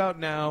movie about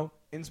now,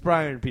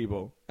 inspiring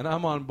people. And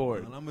I'm on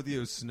board. Well, I'm with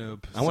you,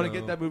 Snoop. I want to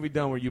get that movie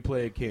done where you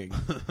play a king.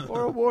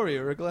 Or a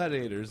warrior, or a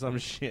gladiator, or some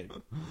shit.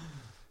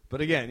 But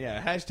again, yeah,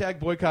 hashtag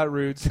boycott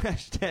Roots,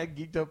 hashtag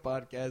Geeked Up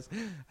Podcast,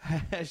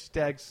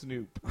 hashtag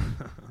Snoop.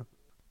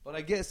 But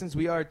I guess since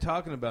we are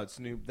talking about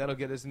Snoop, that'll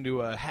get us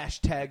into a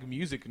hashtag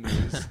music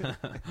news.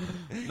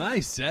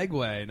 Nice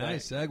segue.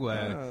 Nice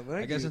segue. Oh,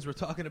 thank I guess you. since we're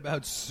talking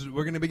about,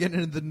 we're going to be getting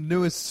into the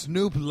newest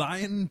Snoop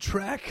Lion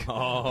track.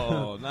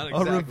 Oh, not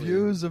exactly. Our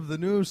reviews of the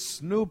new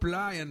Snoop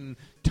Lion.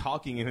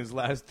 Talking in his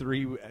last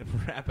 3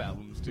 rap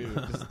albums, too.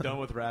 Just done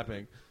with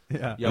rapping.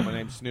 Yeah. Yo, my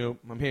name's Snoop.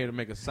 I'm here to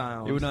make a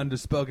sound. He went on to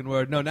spoken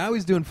word. No, now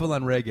he's doing full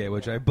on reggae,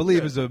 which I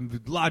believe is a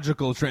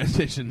logical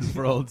transition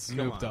for old Come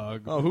Snoop on.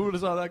 Dogg. Oh, who would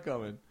have saw that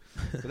coming?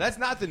 But that's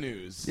not the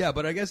news. Yeah,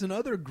 but I guess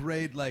another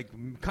great, like,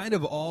 kind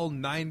of all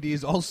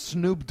 90s, all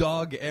Snoop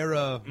Dogg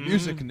era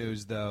music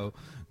news, though.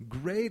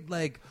 Great,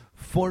 like,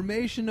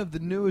 formation of the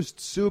newest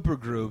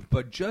supergroup,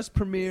 but just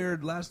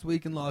premiered last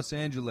week in Los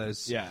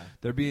Angeles. Yeah.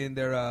 They're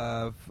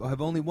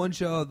have only one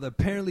show.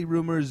 Apparently,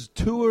 rumors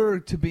tour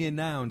to be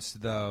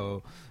announced,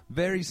 though,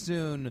 very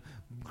soon.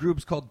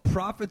 Group's called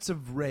Prophets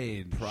of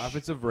Rage.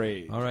 Prophets of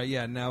Rage. All right,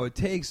 yeah. Now it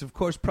takes, of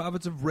course,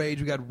 Prophets of Rage.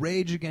 We got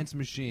Rage Against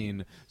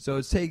Machine. So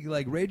it's taking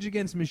like Rage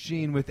Against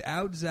Machine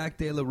without Zach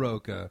De La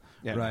Rocha,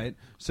 Yeah. right?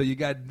 So you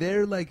got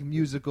their like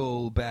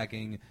musical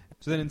backing.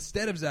 So then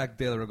instead of Zach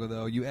De La Rocha,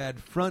 though, you add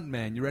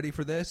frontman. You ready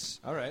for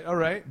this? All right, all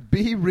right.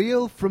 Be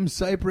Real from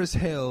Cypress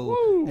Hill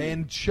Woo!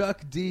 and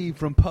Chuck D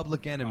from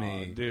Public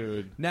Enemy. Oh,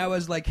 dude. Now,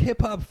 as like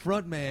hip hop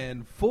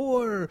frontman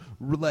for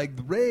like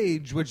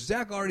Rage, which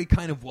Zach already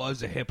kind of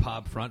was a hip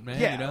hop frontman,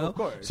 Yeah, you know. of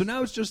course. So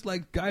now it's just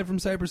like guy from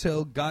Cypress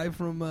Hill, guy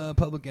from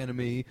Public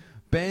Enemy,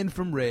 band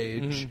from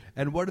Rage,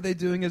 and what are they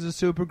doing as a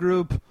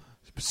supergroup?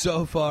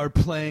 so far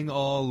playing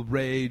all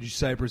Rage,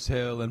 Cypress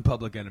Hill, and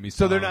Public Enemy songs.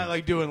 So they're not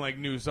like doing like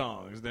new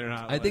songs. They're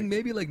not. I think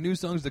maybe like new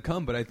songs to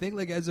come, but I think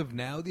like as of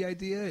now, the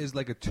idea is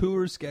like a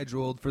tour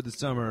scheduled for the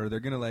summer. They're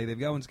gonna they've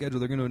got one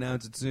scheduled. They're gonna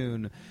announce it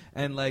soon,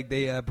 and like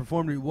they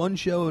performed one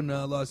show in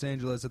Los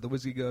Angeles at the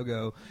Whiskey Go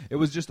Go. It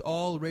was just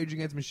all Rage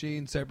Against the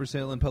Machine, Cypress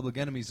Hill, and Public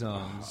Enemy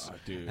songs. Oh,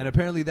 dude. And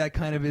apparently that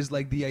kind of is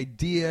like the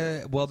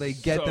idea. While they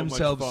get So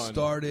themselves much fun.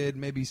 started,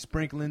 maybe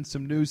sprinkling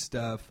some new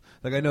stuff.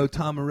 Like I know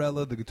Tom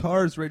Morello, the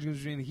guitarist, Rage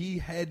Against the Machine. He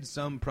had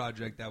some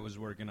project that was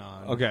working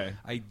on. Okay.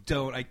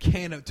 I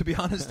can't, to be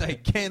honest, I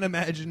can't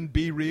imagine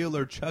Be Real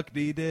or Chuck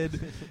D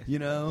did, you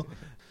know?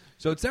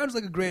 So it sounds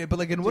like a great, but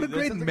like, and what a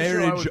great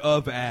marriage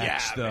of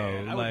acts, though.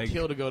 Man, I like, would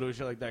kill to go to a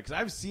show like that because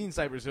I've seen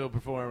Cypress Hill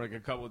perform like a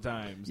couple of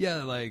times.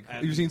 yeah, like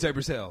And you've seen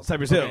Cypress Hill.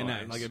 Cypress Hill,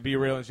 nice. like at Be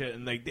Real and shit,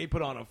 and like they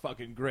put on a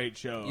fucking great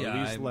show. Yeah,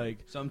 at least like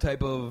some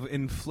type of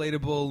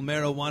inflatable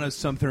marijuana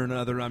something or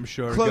another, I'm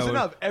sure. close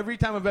enough. Every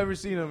time I've ever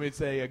seen them, it's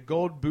a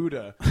gold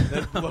Buddha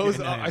that blows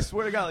Okay, up. nice. I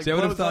swear to God, like See, I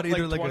would have blows thought up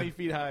either like like 20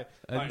 feet high.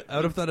 I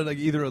would have thought of like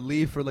either a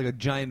leaf or like a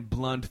giant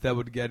blunt that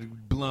would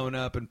get blown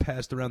up and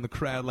passed around the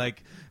crowd,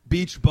 like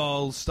beach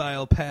ball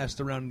style, passed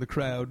around the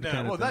crowd. Yeah,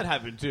 kind of well, thing. that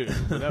happened too.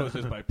 But that was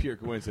just by pure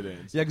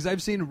coincidence. Yeah, because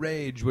I've seen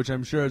Rage, which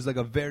I'm sure is like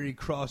a very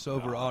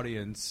crossover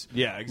audience.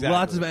 Yeah, exactly.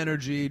 Lots of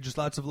energy, just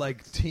lots of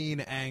like teen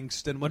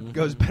angst, and what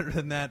goes better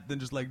than that than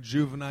just like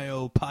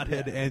juvenile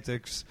pothead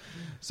antics?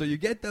 So you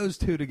get those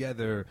two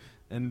together,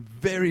 and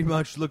very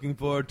much looking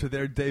forward to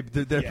their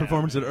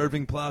performance at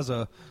Irving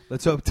Plaza.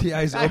 Let's hope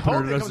T.I.'s I hope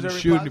opener it comes to doesn't Irving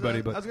shoot Plaza. anybody.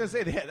 I But was gonna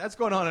say that's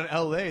going on in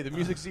L.A. The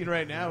music scene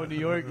right now in New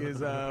York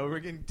is we're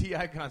getting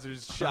T.I.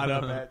 concerts shot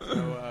up at.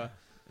 So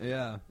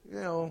yeah, you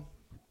know.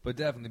 but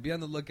definitely be on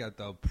the lookout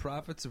though.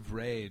 Prophets of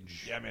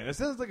Rage. Yeah, man, it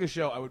sounds like a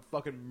show I would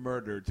fucking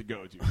murder to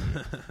go to.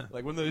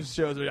 Like one of those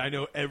shows where I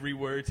know every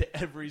word to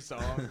every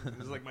song.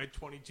 It's like my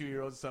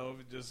 22-year-old self,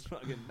 just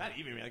fucking not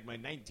even like my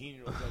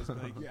 19-year-old self,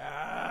 is like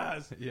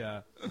yes,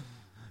 Yeah.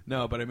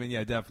 No, but I mean,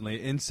 yeah,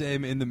 definitely.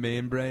 Insane in the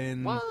main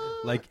brain, What?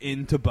 like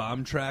into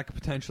bomb track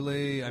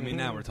potentially. I mean,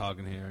 now we're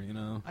talking here, you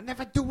know. I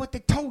never do what they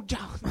told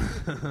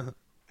y'all.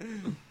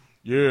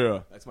 Yeah,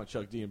 that's my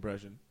Chuck D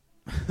impression.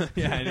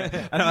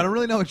 Yeah, I don't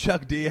really know what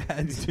Chuck D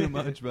adds too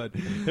much, but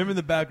him in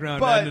the background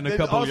But and in a it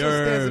couple also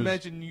stands to years.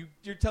 mention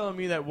you're telling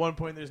me that at one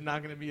point there's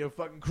not going to be a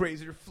fucking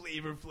crazy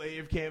Flavor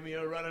Flav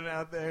cameo running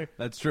out there.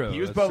 That's true. He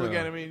was that's Public true.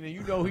 Enemy, and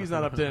you know he's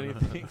not up to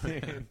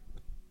anything.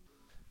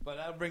 But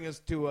that'll bring us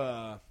to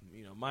a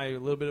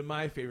little bit of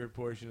my favorite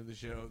portion of the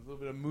show, a little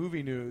bit of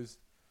movie news.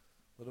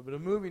 A little bit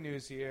of movie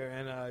news here,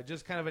 and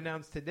just kind of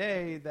announced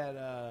today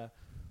that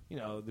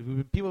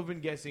people have been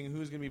guessing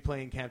who's going to be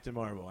playing Captain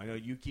Marvel. I know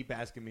you keep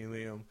asking me,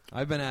 Liam.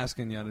 I've been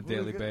asking you on a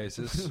daily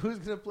basis. Who's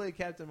going to play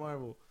Captain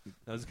Marvel?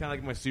 Now, this is kind of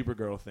like my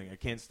Supergirl thing. I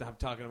can't stop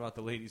talking about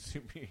the lady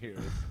superhero.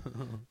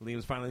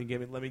 Liam's finally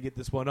let me get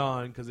this one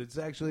on because it's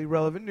actually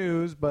relevant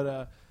news,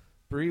 but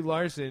Brie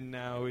Larson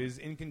now is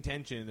in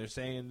contention. They're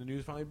saying the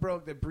news finally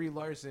broke that Brie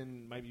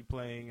Larson might be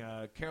playing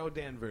Carol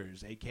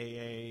Danvers,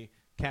 a.k.a.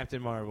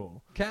 Captain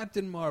Marvel.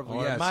 Captain Marvel,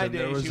 Or yes. in my and day,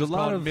 there was she was a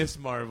lot called of Miss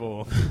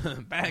Marvel.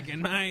 back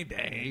in my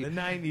day. In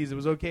the 90s, it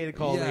was okay to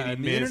call yeah, Lady and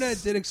Miss. the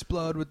internet did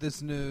explode with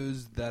this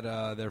news that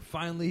they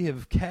finally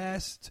have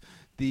cast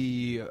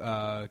the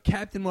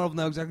Captain Marvel.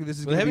 Now, exactly, this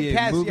is Well, they going to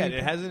haven't be a cast movie. yet.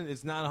 It hasn't.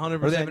 It's not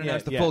 100%. Or they haven't yet,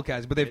 announced the yet. full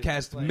cast, but they've It's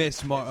cast like-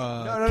 Miss no, Captain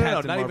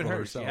not Marvel even her.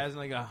 herself. She hasn't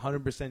like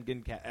 100%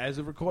 getting cast. As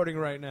of recording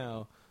right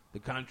now, the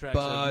contracts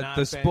have But not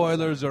the been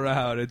spoilers signed. are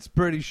out. It's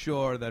pretty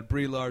sure that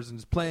Brie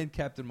Larson's playing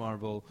Captain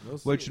Marvel, We'll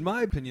which, see. in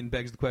my opinion,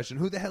 begs the question: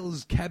 who the hell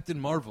is Captain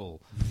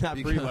Marvel? Not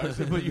Brie Because-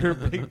 Larson, but you're a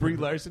big Brie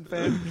Larson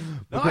fan.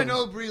 No, I Because-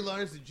 know Brie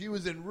Larson. She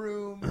was in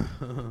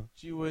Room.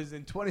 She was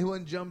in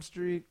 21 Jump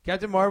Street.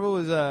 Captain Marvel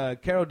is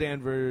Carol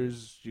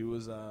Danvers. She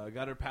was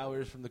got her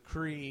powers from the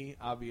Kree,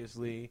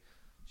 obviously.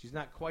 She's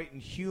not quite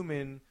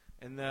inhuman.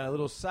 And the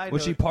little side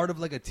Was note, she part of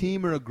like a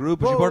team or a group?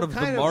 Was well, she part of the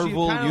kind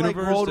Marvel she kinda, universe?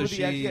 Like, rolled Does with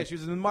the X- she? yeah, she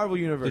was in the Marvel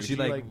universe. Does she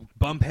like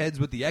bump heads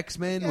with the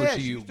X-Men? Yeah, Was yeah,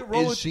 she she used to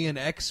roll is with- she an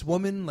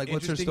X-woman? Like,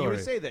 what's her Interesting story? you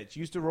would say that.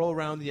 She used to roll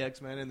around the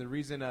X-Men, and the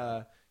reason,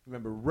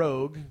 remember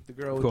Rogue, the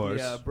girl Of with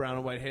course. the brown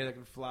and white hair that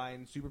can fly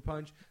and super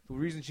punch? The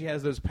reason she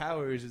has those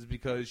powers is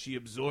because she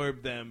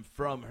absorbed them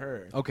from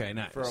her. Okay,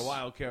 nice. For a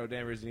while, Carol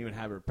Danvers didn't even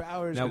have her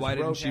powers. Now, 'cause why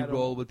didn't Rogue she had 'em.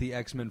 roll with the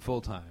X-Men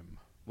full time?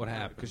 What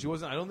happened? Because she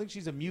wasn't. I don't think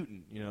she's a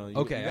mutant. You know.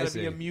 Okay, you I gotta see.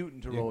 be a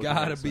mutant to roll. You with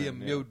gotta the be a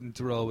X-Men, yeah. mutant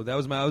to roll with. That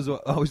was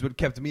always what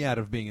kept me out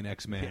of being an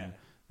X-Man.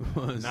 Yeah.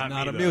 Was Not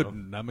not me, a though.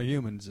 mutant. I'm a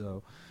human,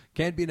 so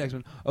can't be an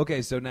X-Men.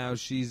 Okay, so now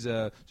she's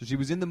so she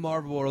was in the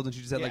Marvel world and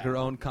she just had like Yeah. her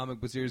own comic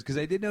book series. Because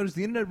I did notice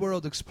the internet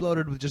world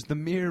exploded with just the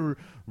mere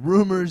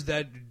rumors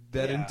that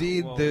Yeah,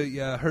 indeed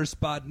well- her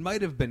spot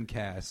might have been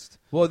cast.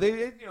 Well,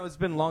 it's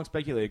been long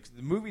speculated. 'Cause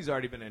the movie's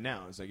already been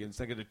announced. Like it's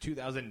like a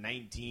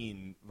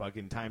 2019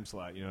 fucking time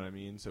slot. You know what I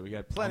mean? So we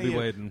got be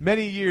waiting.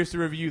 many years to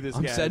review this.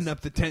 I'm guys. setting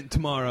up the tent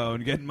tomorrow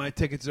and getting my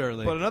tickets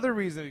early. But another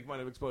reason it might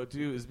have exploded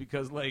too is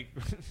because, like,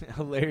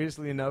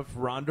 hilariously enough,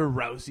 Ronda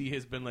Rousey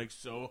has been like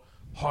so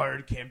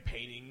hard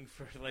campaigning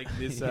for like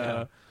this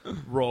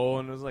role,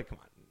 and it was like, come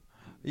on.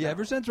 Yeah,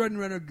 ever since Ronda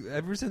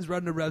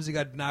Rousey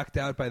got knocked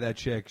out by that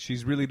chick,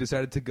 she's really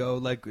decided to go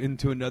like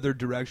into another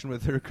direction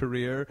with her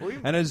career,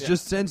 and has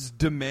just since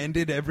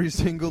demanded every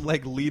single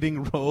like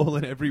leading role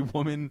in every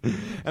woman.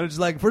 And it's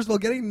like, first of all,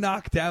 getting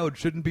knocked out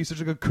shouldn't be such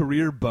like a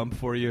career bump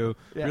for you.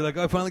 Yeah. You're like,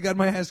 oh, I finally got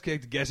my ass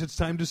kicked. Guess it's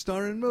time to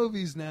star in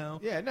movies now.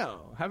 Yeah,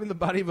 no, having the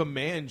body of a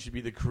man should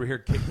be the career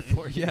kick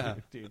for you. Yeah,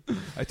 dude.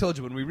 I told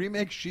you when we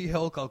remake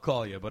She-Hulk, I'll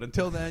call you, but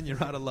until then,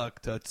 you're out of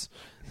luck, Toots.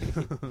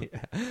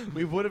 Yeah.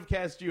 We would have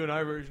cast you in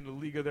our version of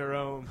League of Their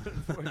Own, but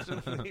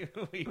unfortunately,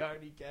 we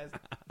already cast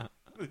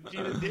the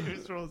Gina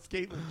Davis role as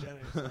Caitlyn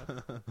Jenner.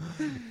 So.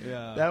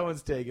 Yeah, that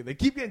one's taken. They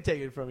keep getting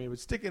taken from you, but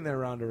stick in there,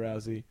 Ronda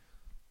Rousey.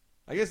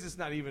 I guess it's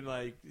not even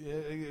like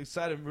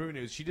side of movie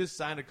news. She just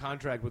signed a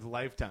contract with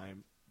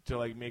Lifetime to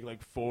like make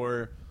like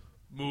 4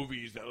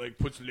 movies that like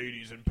puts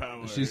ladies in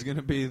power. She's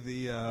gonna be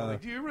the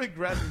like, dude, you're really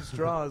grasping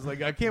straws.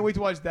 Like, I can't wait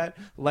to watch that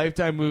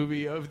Lifetime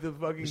movie of the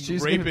fucking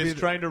rapist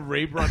trying to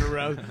rape Ronda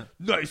Rousey.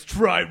 Nice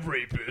try,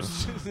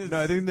 rapist.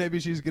 No, I think maybe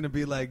she's gonna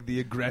be like the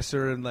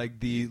aggressor in like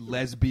the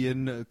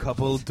lesbian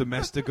couple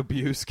domestic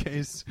abuse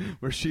case,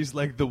 where she's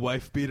like the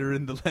wife beater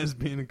in the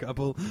lesbian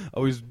couple,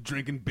 always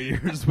drinking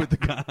beers with the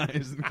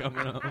guys and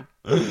coming home.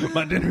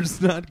 My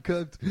dinner's not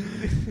cooked.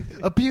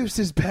 Abuse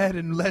is bad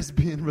in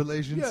lesbian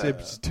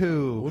relationships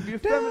too. Would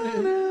be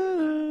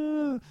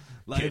feminine.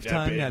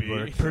 Lifetime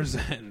Network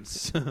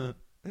presents Ronda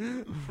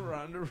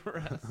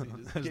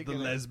Rousey as the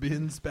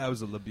lesbian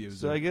spousal abuser.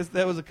 So I guess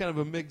that was a kind of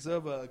a mix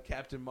of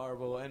Captain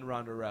Marvel and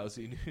Ronda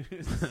Rousey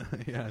news.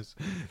 Yes,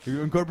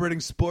 you're incorporating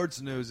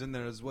sports news in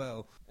there as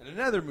well. And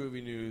another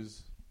movie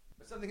news,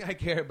 something I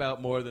care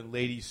about more than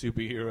lady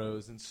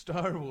superheroes, and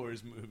Star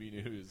Wars movie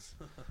news.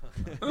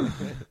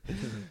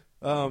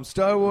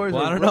 Star Wars.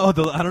 Well, I don't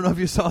know. I don't know if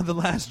you saw The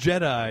Last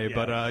Jedi,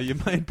 but you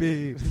might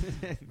be.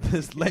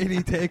 This lady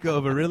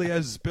takeover really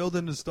has spilled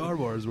into Star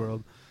Wars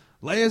world.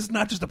 Leia's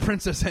not just a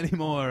princess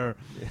anymore.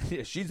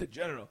 Yeah, she's a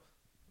general,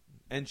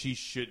 and she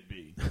should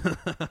be.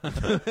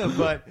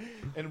 But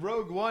in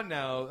Rogue One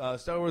now,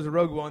 Star Wars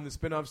Rogue One, the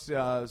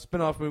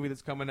spin-off movie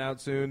that's coming out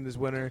soon this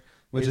winter.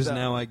 Which is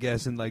now, I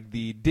guess, in like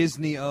the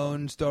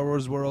Disney-owned Star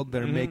Wars world.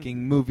 They're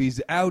making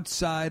movies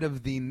outside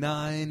of the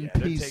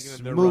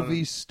 9-piece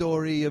movie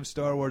story of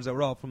Star Wars that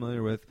we're all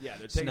familiar with. Yeah,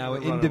 they're taking now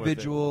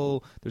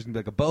individual. There's gonna be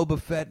like a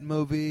Boba Fett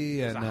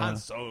movie and a Han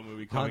Solo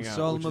movie coming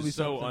out, which is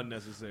so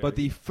unnecessary. But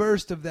the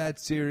first of that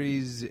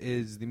series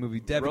is the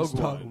movie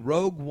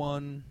Rogue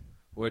One,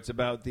 where it's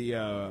about the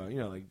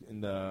like in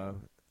the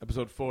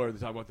episode 4, they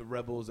talk about the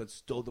rebels that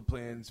stole the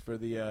plans for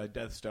the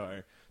Death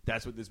Star.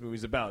 That's what this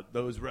movie's about.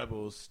 Those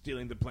rebels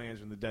stealing the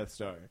plans from the Death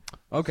Star.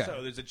 Okay.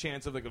 So there's a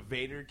chance of like a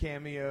Vader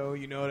cameo,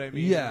 you know what I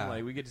mean? Yeah.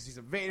 Like we get to see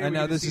some Vader. And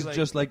now this is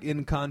just like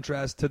in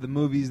contrast to the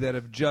movies that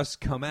have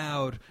just come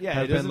out. Yeah,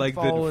 have been like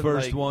the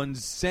first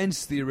ones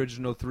since the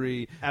original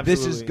 3. Absolutely.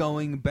 This is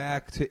going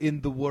back to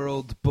in the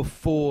world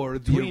before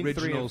the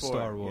original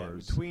Star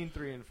Wars. Yeah, between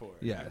 3 and 4.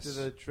 Yes.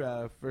 After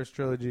the first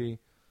trilogy.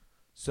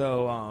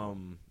 So,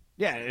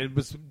 yeah, it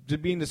was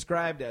being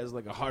described as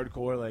like a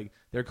hardcore, like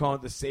they're calling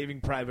it the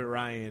Saving Private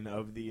Ryan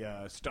of the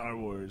Star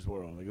Wars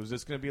world. Like it was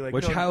just going to be like,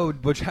 how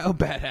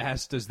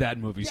badass does that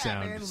movie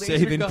sound? Man,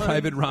 Saving guns,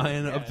 Private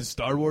Ryan of the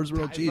Star Wars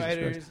world.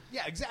 Jesus.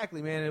 Yeah,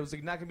 exactly, man. It was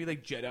like not going to be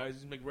like Jedi,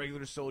 it's like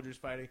regular soldiers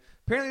fighting.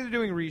 Apparently, they're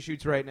doing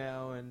reshoots right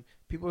now, and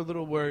people are a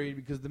little worried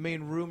because the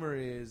main rumor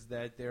is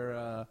that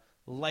they're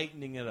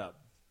lightening it up.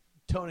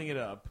 Toning it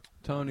up.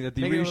 That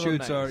the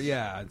reshoots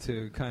are,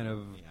 to kind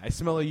of... Yeah, I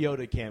smell a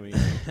Yoda cameo.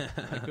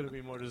 I couldn't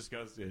be more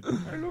disgusted.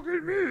 Hey, look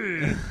at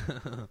me!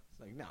 It's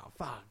like, no,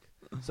 fuck.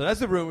 So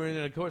that's the rumor, and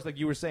of course, like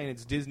you were saying,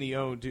 it's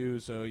Disney-owned, too,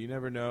 so you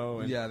never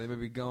know. And yeah, they may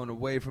be going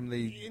away from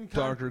the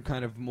darker,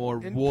 kind of more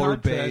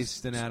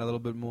war-based and add a little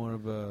bit more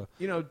of a...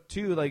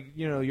 Too, like,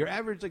 your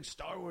average, like,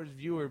 Star Wars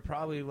viewer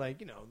probably,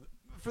 like,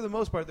 for the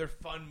most part, they're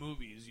fun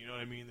movies, you know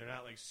what I mean? They're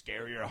not, like,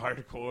 scary or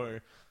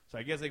hardcore. So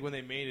I guess like when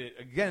they made it,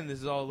 again, this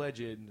is all alleged,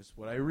 and this is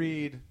what I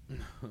read.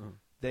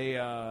 They,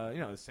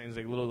 it sounds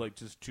like a little like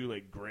just too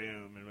like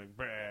grim and like,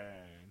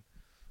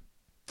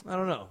 I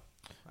don't know.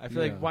 I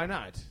feel like why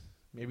not?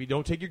 Maybe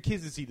don't take your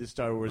kids to see the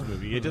Star Wars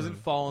movie. It doesn't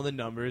fall in the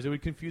numbers. It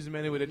would confuse them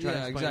anyway to try to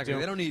explain exactly. To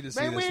They don't need to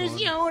see this where's one.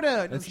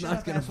 Yoda? It's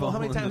not going to fall. How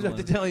many times do I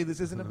have to tell you this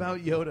isn't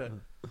about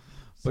Yoda?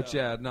 But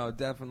yeah, no,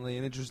 definitely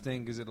and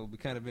interesting because it'll be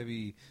kind of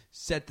maybe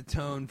set the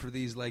tone for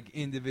these like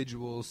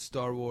individual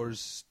Star Wars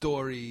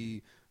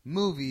story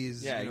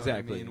movies. Yeah, you know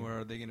exactly. What I mean? Where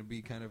are they going to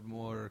be kind of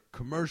more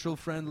commercial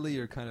friendly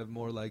or kind of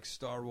more like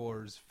Star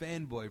Wars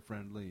fanboy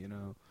friendly?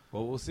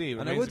 Well, we'll see.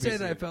 And I would say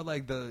that I felt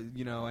like I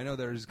know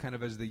there's kind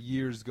of as the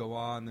years go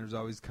on, there's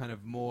always kind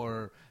of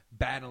more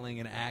battling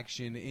and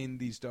action in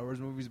these Star Wars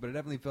movies. But I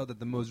definitely felt that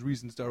the most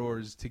recent Star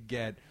Wars to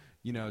get.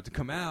 To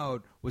come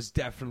out was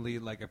definitely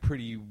like a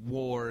pretty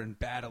war and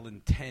battle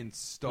intense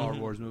Star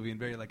Wars movie and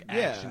very like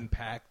action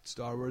packed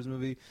Star Wars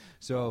movie.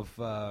 So if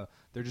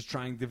they're just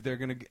if they're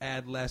going to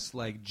add less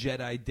like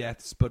Jedi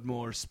deaths but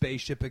more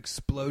spaceship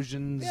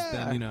explosions,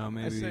 then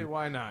maybe I say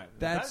why not?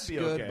 That's That'd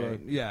be good.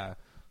 okay.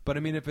 But I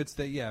mean if it's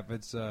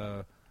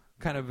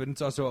kind of, and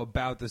it's also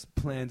about the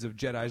plans of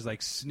Jedi's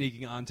like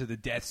sneaking onto the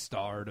Death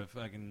Star to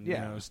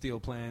fucking steal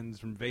plans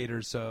from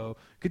Vader. So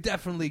could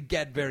definitely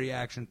get very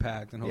action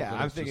packed. And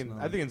I think it's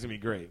gonna be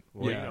great.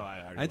 Well,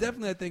 I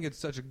think it's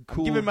such a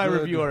cool. Give it my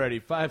review already,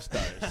 5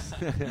 stars.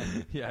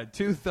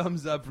 2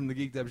 thumbs up from the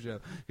Geeked Up Show.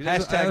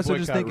 Hashtag I also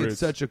just think roots. it's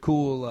such a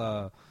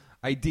cool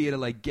idea to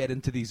like get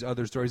into these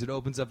other stories. It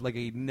opens up like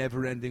a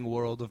never-ending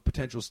world of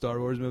potential Star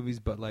Wars movies,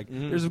 but like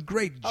there's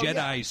great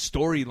Jedi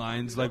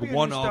storylines, like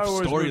one-off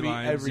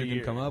storylines you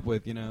can come up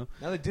with, you know.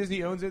 Now that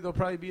Disney owns it, they'll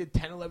probably be at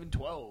 10, 11,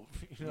 12.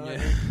 You know what I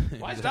mean?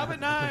 Why stop at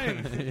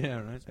 9?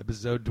 Yeah, right.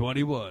 Episode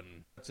 21.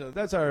 So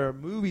that's our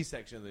movie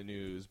section of the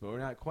news, but we're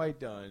not quite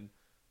done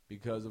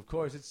because, of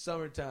course, it's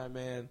summertime,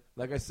 man.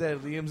 Like I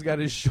said, Liam's got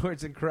his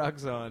shorts and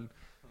Crocs on.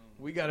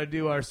 We got to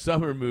do our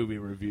summer movie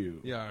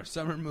review. Yeah, our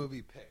summer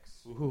movie picks.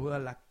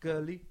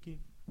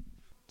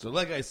 So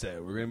like I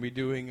said, we're going to be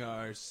doing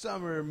our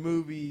summer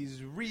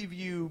movies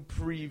review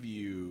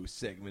preview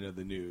segment of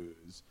the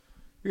news.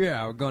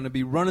 Yeah, we're going to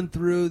be running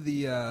through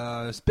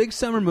the big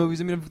summer movies.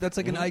 I mean, that's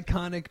like an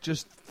iconic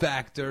just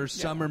factor,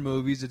 summer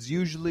movies. It's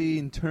usually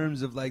in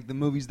terms of like the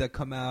movies that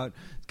come out,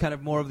 it's kind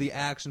of more of the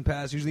action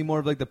pass, usually more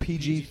of like the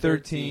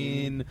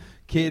PG-13,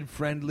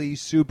 kid-friendly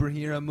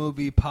superhero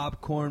movie,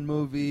 popcorn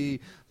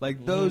movie,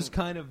 like those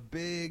kind of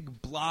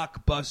big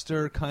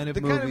blockbuster kind of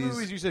movies. The kind of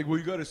movies you say, well,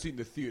 you got to see in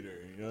the theater,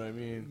 you know what I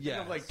mean? Yeah.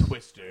 Kind of like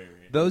Twister.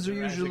 Those are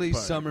usually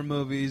summer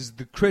movies.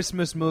 The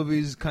Christmas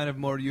movies kind of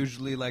more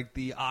usually like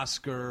the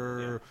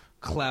Oscar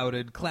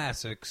clouded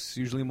classics,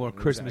 usually more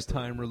Christmas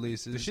time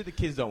releases. The shit the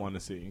kids don't want to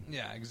see.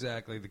 Yeah,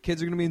 exactly. The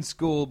kids are going to be in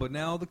school, but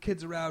now the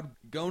kids are out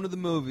going to the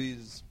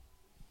movies.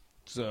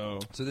 So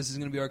this is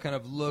going to be our kind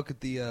of look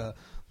at the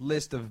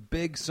list of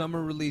big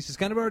summer releases.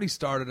 Kind of already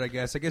started, I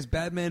guess.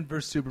 Batman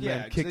vs.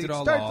 Superman kicked it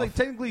all off. Like,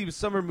 technically,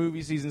 summer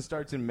movie season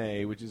starts in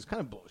May, which is kind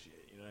of bullshit.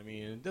 I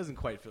mean, it doesn't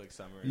quite feel like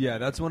summer. Yeah,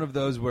 that's one of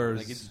those where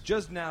like it's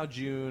just now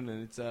June,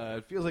 and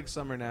it feels like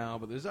summer now.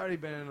 But there's already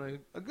been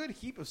like, a good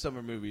heap of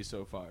summer movies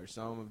so far.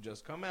 Some have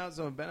just come out,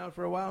 some have been out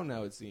for a while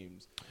now. It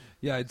seems.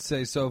 Yeah, I'd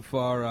say so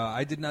far.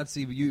 I did not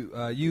see you.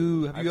 Have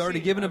you already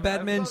given a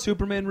Batman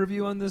Superman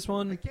review on this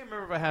one? I can't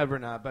remember if I have or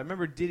not, but I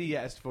remember Diddy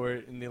asked for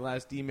it in the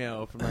last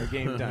email from our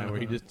game time, where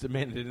he just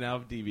demanded an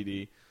Alf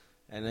DVD,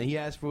 and he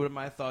asked for what are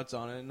my thoughts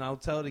on it, and I'll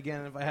tell it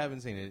again if I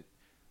haven't seen it.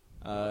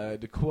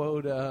 To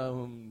quote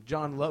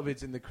John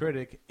Lovitz in The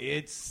Critic,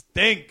 it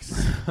stinks.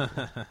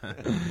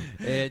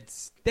 It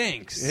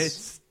stinks. It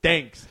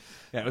stinks.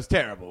 Yeah, it was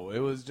terrible. It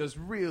was just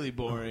really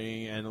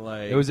boring and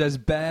like... It was as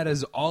bad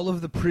as all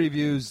of the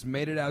previews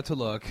made it out to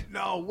look.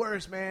 No,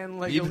 worse, man.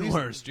 Like even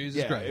worse,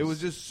 Jesus Christ. It was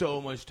just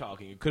so much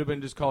talking. It could have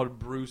been just called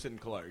Bruce and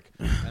Clark.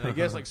 And I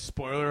guess, like,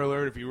 spoiler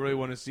alert if you really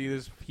want to see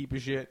this heap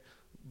of shit.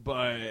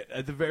 But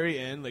at the very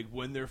end, like,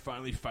 when they're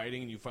finally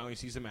fighting and you finally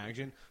see some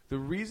action, the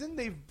reason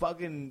they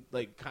fucking,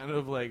 like, kind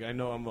of, like, I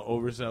know I'm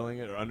overselling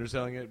it or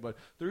underselling it, but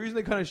the reason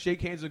they kind of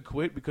shake hands and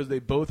quit because they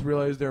both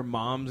realize their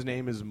mom's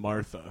name is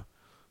Martha.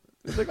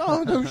 It's like,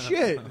 oh, no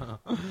shit.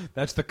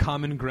 That's the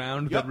common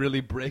ground that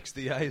really breaks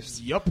the ice.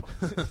 Yup.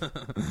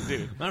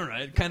 Dude. All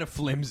right. Kind of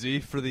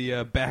flimsy for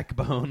the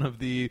backbone of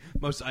the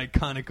most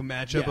iconic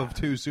matchup of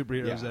two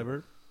superheroes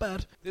ever.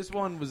 But this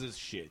one was a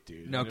shit,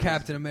 dude. Now,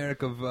 Captain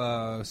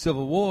America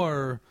Civil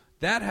War,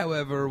 that,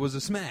 however, was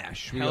a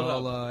smash.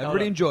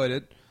 Everybody enjoyed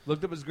it.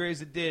 Looked up as great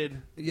as it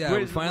did.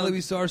 Yeah, finally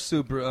we saw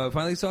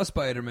finally saw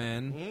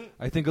Spider-Man. Mm-hmm.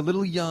 I think a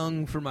little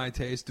young for my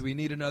taste. Do we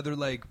need another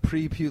like do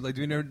we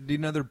need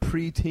another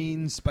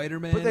preteen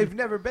Spider-Man? But they've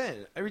never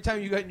been. Every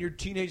time you got in your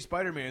teenage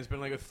Spider-Man, it's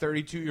been like a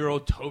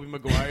 32-year-old Tobey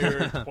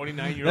Maguire,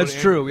 29-year-old. That's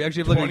true. We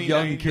actually have like a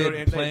young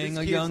kid playing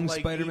a young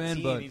like Spider-Man,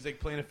 18, but he's like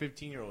playing a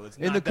 15-year-old. It's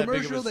in not the that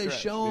commercial big of a they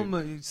stretch, show dude.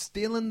 him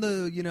stealing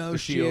the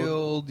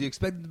shield. You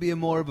expect it to be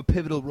more of a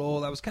pivotal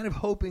role. I was kind of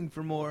hoping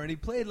for more, and he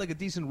played like a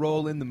decent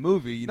role in the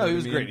movie. You know he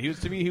was great. He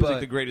was like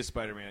the greatest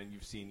Spider-Man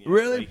you've seen yet.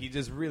 Really? Like, he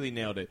just really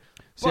nailed it.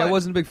 See, I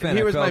wasn't a big fan.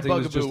 I felt he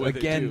was just,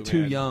 again,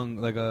 too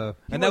young.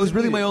 And that was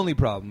really my only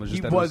problem.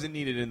 He wasn't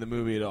needed in the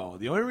movie at all.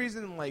 The only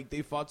reason like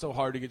they fought so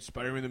hard to get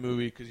Spider-Man in the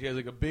movie because he has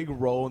like a big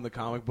role in the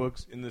comic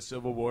books in the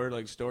Civil War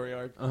like story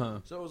arc.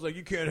 So it was like,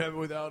 you can't have it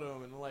without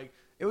him. And like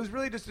it was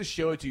really just to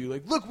show it to you.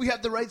 Like, look, we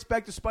have the rights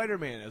back to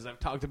Spider-Man, as I've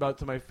talked about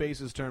till my face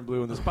has turned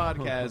blue in this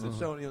podcast. And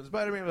Sony,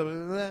 Spider-Man, blah, blah,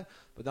 blah, blah.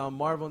 But now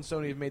Marvel and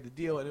Sony have made the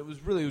deal, and it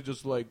was really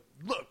just like,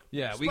 look,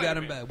 yeah, Spider-Man. We got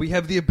him back. We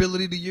have the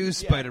ability to use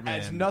Spider-Man.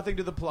 Adds nothing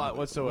to the plot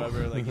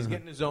whatsoever. Like, he's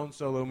getting his own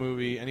solo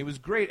movie, and he was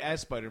great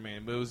as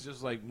Spider-Man, but it was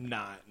just like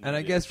not. And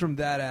I guess from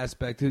that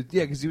aspect,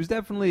 because he was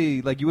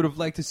definitely like you would have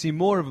liked to see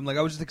more of him. Like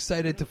I was just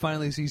excited to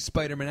finally see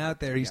Spider-Man out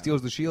there. He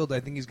steals the shield. I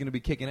think he's going to be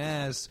kicking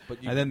ass.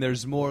 And then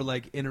there's more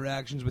like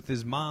interactions with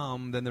his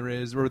mom than there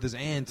is, or with his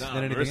aunt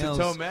than anything else.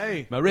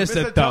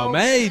 Marissa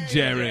Tomei,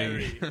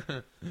 Jerry.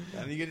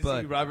 And you get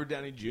to see Robert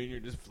Downey Jr.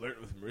 just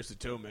flirt with Marissa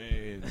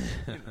Tomei.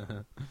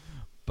 And,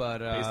 But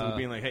basically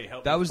being like, hey,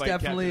 help that me was fight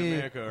Captain definitely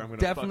America, or I'm gonna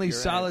definitely fuck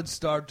your solid ass.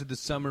 start to the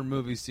summer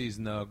movie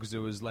season though, because it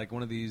was like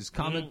one of these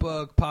comic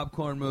book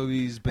popcorn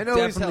movies, but And it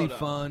always definitely held up.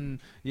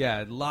 fun.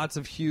 Yeah, lots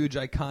of huge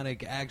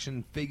iconic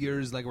action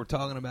figures like we're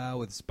talking about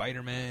with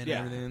Spider-Man and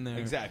everything in there.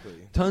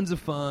 Exactly. Tons of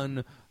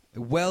fun,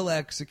 well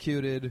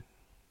executed.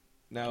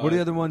 Now, What are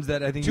the other ones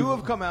that I think 2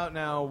 have come out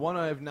now. 1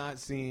 I have not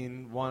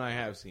seen. 1 I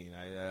have seen.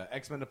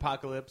 X-Men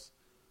Apocalypse.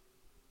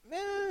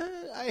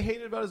 I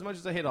hate it about as much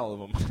as I hate all of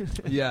them.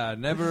 Yeah,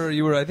 never.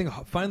 You were, I think,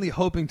 finally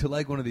hoping to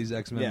like one of these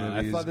X-Men Yeah,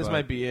 movies. I thought this but-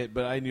 might be it,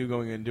 but I knew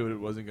going into it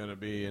wasn't going to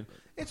be. And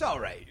it's all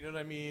right. You know what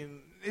I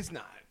mean? It's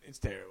not. It's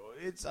terrible.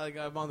 It's like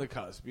I'm on the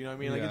cusp. You know what I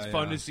mean? Like Yeah, it's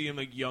fun yeah. to see them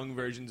like young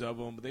versions of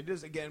them, but they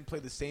just again play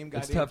the same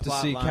goddamn It's tough to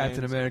plot see lines.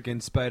 Captain America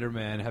and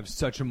Spider-Man have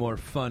such a more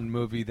fun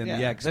movie than the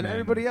X-Men. Than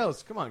everybody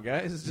else. Come on,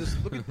 guys.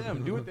 Just look at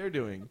them. Do what they're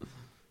doing.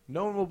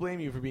 No one will blame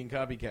you for being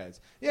copycats.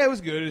 Yeah, it was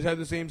good. It had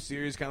the same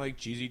serious kind of like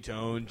cheesy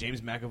tone.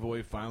 James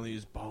McAvoy finally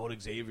is bald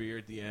Xavier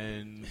at the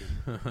end.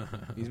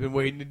 He's been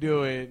waiting to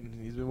do it.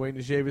 He's been waiting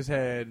to shave his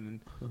head.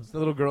 And it's the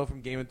little girl from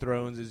Game of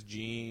Thrones is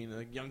Jean,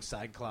 like young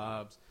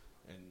Cyclops.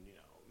 And you know,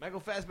 Michael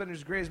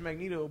Fassbender's great as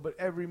Magneto, but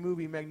every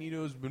movie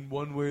Magneto's been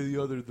one way or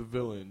the other the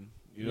villain.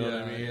 You know what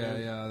I mean?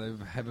 Yeah.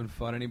 They haven't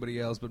fought anybody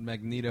else but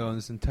Magneto in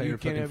this entire You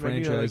can't fucking have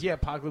Magneto. franchise. Like, yeah,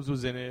 Apocalypse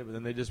was in it, but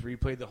then they just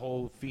replayed the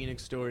whole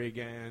Phoenix story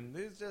again.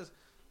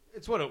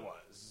 It's what it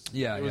was.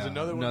 Yeah, it was yeah.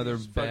 another one Another of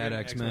these bad fucking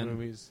X-Men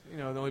movies. You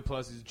know, the only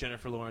plus is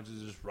Jennifer Lawrence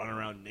is just running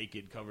around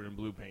naked, covered in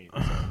blue paint.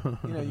 So,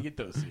 you know, you get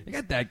those scenes. You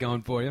got that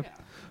going for you. Yeah.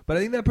 But I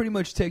think that pretty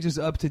much takes us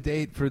up to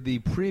date for the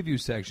preview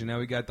section. Now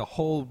we got the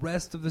whole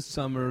rest of the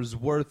summer's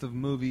worth of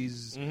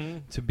movies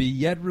to be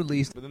yet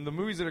released. But then the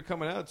movies that are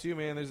coming out too,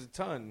 man. There's a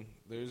ton.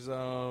 There's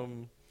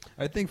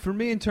I think for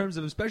me,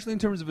 especially in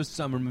terms of a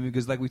summer movie,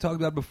 because like we talked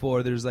about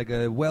before, there's like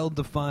a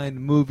well-defined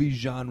movie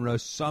genre,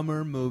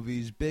 summer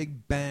movies,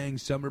 big bang,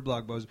 summer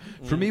blockbusters.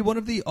 For me, one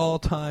of the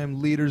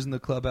all-time leaders in the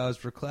clubhouse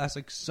for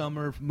classic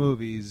summer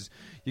movies,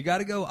 you got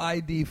to go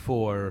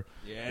ID4.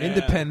 Yeah.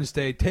 Independence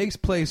Day takes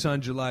place on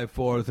July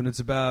 4th, and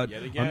it's about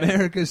Yet again.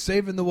 America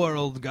saving the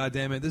world,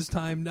 goddammit. This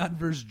time not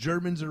versus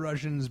Germans or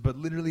Russians, but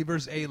literally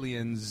versus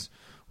aliens.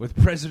 With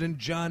President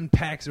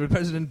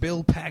President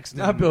Bill Paxton.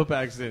 not Bill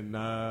Paxton.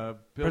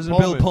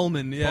 President Bill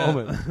Pullman, yeah.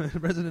 Pullman.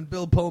 President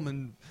Bill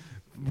Pullman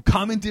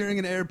commandeering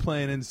an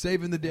airplane and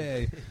saving the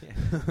day.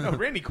 No,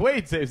 Randy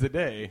Quaid saves the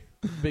day.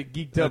 Big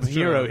geeked up That's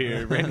hero true.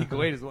 here. Randy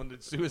Quaid is the one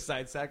that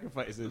suicide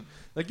sacrifices.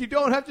 Like, you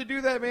don't have to do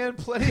that, man.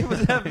 Plenty of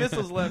us have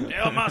missiles left.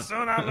 Tell my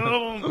son I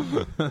love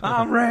him.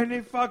 I'm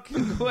Randy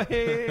fucking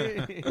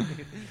Quaid.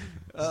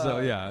 So,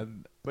 yeah,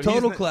 but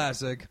total he's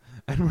classic.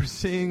 And we're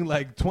seeing,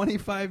 like,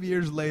 25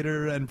 years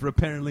later, and for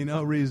apparently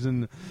no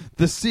reason,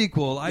 the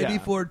sequel,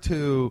 ID4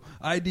 2,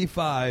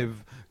 ID5,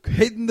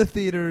 hitting the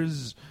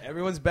theaters.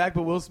 Everyone's back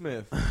but Will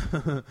Smith.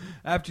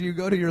 After you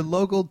go to your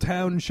local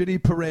town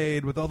shitty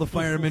parade with all the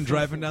firemen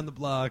driving down the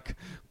block,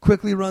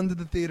 quickly run to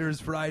the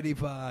theaters for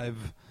ID5.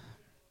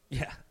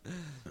 Yeah.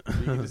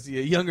 You get to see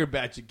a younger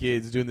batch of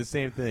kids doing the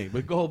same thing.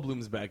 But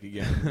Goldblum's back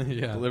again.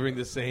 Yeah. Delivering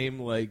the same,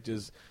 like,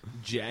 just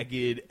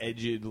jagged,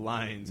 edged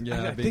lines.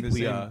 Yeah, I being think the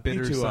we same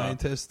bitter need to,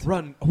 scientist.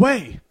 Run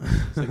away!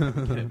 It's like,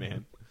 get it,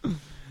 man.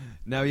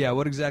 Now, yeah,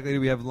 what exactly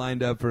do we have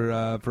lined up for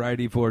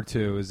ID4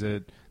 2? Is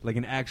it like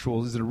is it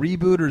a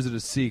reboot or is it a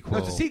sequel? No,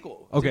 it's a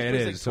sequel. Okay, it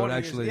It's is. So it 20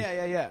 years-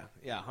 actually...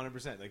 Yeah,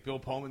 100%. Like, Bill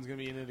Pullman's going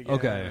to be in it again.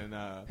 Okay. And,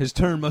 His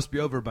term must be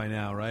over by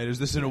now, right? Is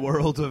this in a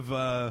world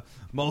of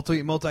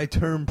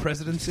multi-term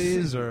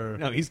presidencies? Or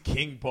no, he's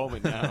King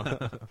Pullman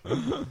now.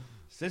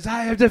 Since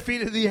I have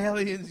defeated the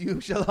aliens, you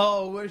shall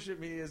all worship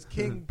me as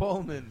King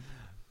Pullman.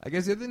 I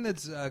guess the other thing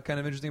that's kind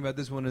of interesting about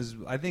this one is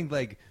I think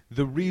like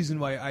the reason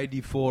why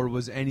ID4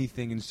 was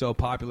anything and so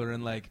popular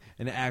and like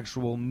an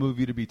actual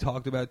movie to be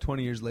talked about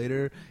 20 years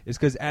later is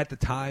because at the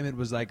time it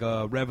was like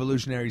a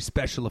revolutionary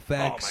special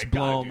effects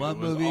blow 'em up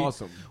movie.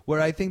 Awesome.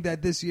 Where I think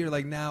that this year,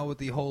 like now with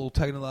the whole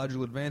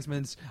technological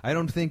advancements, I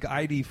don't think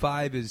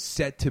ID5 is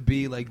set to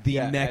be like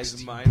the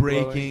next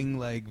breaking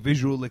like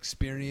visual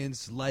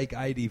experience like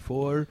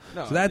ID4.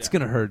 No, so that's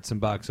gonna hurt some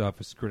box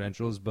office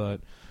credentials, but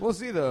We'll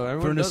see, though. for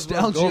Everyone does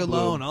nostalgia love Goldblum.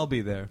 alone, I'll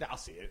be there. I'll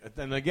see it.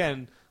 And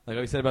again, like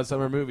I said about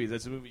summer movies,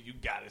 that's a movie you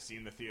got to see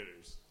in the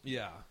theaters.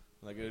 Yeah.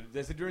 Like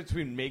there's a difference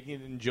between making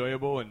it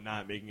enjoyable and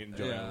not making it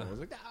enjoyable. Yeah. It's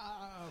like,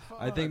 fun.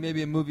 I think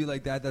maybe a movie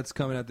like that's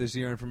coming out this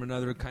year and from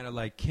another kind of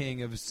like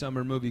king of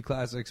summer movie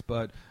classics,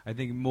 but I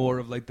think more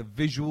of like the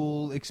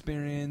visual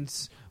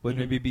experience would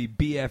maybe be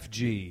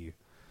BFG.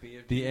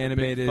 The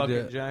animated Big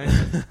fucking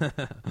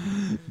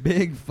giant.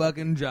 Big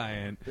fucking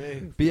giant.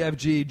 Big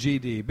BFG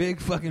GD. Big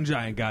fucking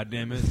giant,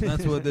 goddammit.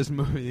 That's what this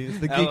movie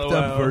is. The Geeked Up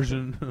LOL.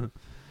 version.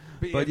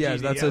 But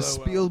yes, that's a LOL.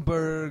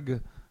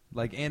 Spielberg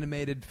like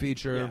animated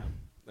feature.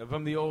 Yeah.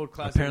 From the old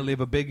classic. Apparently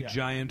of a big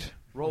giant.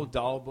 Roald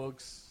Dahl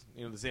books.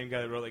 You know, the same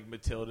guy that wrote like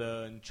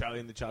Matilda and Charlie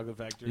and the Chocolate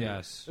Factory.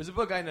 Yes. There's a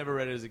book I never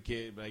read as a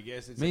kid, but I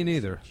guess it's Me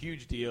neither. It's a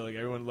huge deal. Like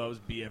everyone loves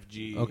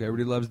BFG. Okay,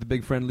 everybody loves the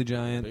big friendly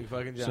giant. Big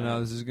fucking giant. So now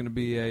this is going to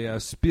be a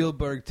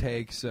Spielberg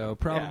take. So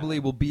probably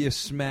will be a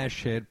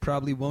smash hit.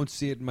 Probably won't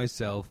see it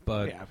myself,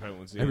 but Yeah, I probably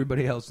won't see it.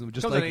 everybody else, just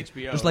Comes on like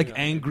HBO, just like you know.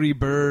 Angry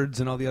Birds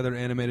and all the other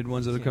animated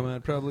ones that are coming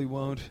out, probably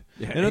won't.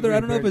 Yeah, Another, I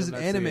don't know if Angry it's Birds,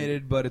 I'm not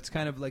animated, but it's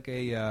kind of like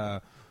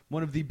a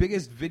one of the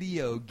biggest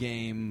video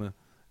game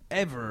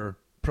ever.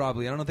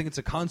 Probably. I don't think it's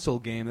a console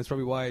game. That's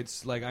probably why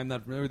it's like I'm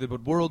not familiar with it,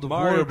 but World of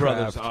Mario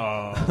Warcraft. Brothers.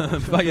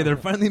 Oh. But yeah, they're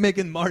finally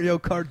making Mario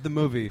Kart the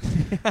movie.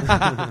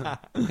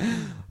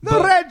 The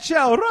red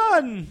shall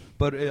run.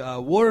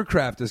 But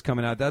Warcraft is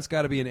coming out. That's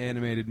got to be an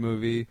animated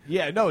movie.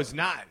 Yeah, no, it's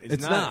not.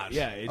 It's not.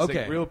 Yeah, it's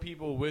Okay. like real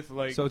people with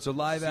like So it's a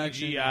live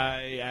action.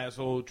 CGI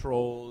asshole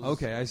trolls.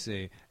 Okay, I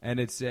see. And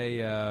it's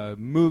a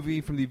movie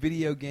from the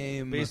video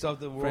game Based off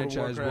the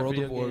franchise World World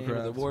of of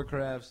Warcraft, Warcraft. the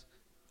Warcrafts,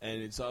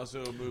 and it's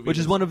also a movie Which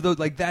is that's- one of those,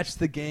 like, that's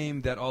the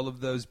game that all of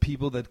those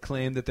people that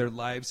claim that their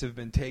lives have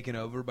been taken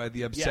over by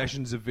the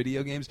obsessions of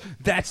video games,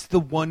 that's the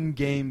one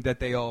game that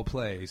they all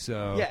play.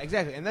 So Yeah,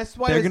 exactly, and that's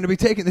why they're that's- going to be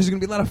taking, there's going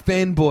to be a lot of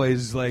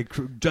fanboys, like,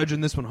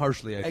 judging this one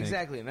harshly, I think.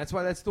 exactly, and that's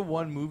why that's the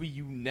one movie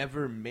you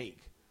never make.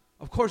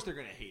 Of course, they're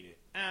gonna hate it.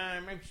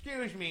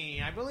 Excuse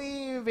me, I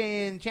believe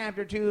in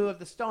chapter 2 of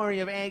the story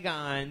of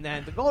Aegon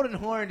that the Golden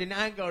Horn did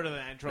not go to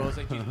that troll. It's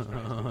like, Jesus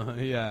Christ.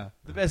 Yeah.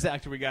 The best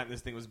actor we got in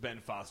this thing was Ben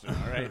Foster,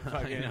 all right?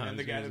 Fucking, know, and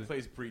the guy seriously. that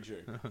plays Preacher,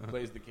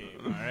 plays the king,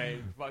 all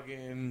right?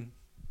 Fucking,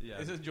 Yeah.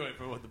 let's enjoy it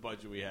for what the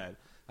budget we had.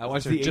 I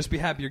Watch just be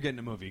happy you're getting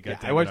a movie. yeah,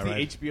 Goddammit, I watched all the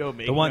right? HBO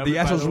making The one, of the it,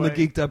 by assholes from the way.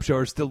 Geeked Up show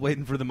are still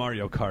waiting for the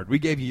Mario Kart.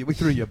 We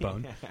threw you a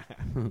bone.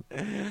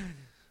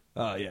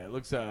 Oh, yeah, it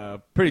looks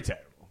pretty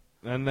terrible.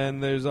 And then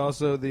there's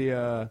also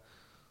the,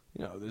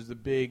 there's the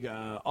big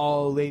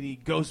all-lady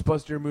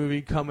Ghostbuster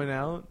movie coming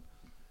out.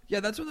 Yeah,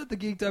 that's what at the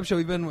Geeked Up show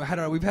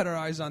we've had our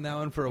eyes on that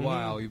one for a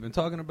while. We've been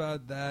talking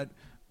about that.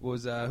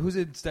 Was who's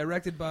it? It's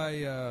directed by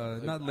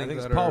not I think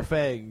it's Linklater. Paul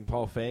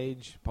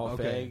Feig. Paul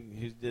Okay. Feig.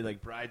 He did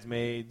like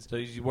Bridesmaids. So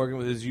he's working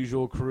with his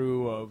usual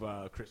crew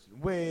of Kristen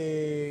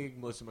Wiig,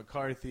 Melissa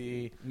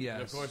McCarthy. Yes.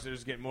 And of course,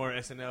 there's getting more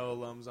SNL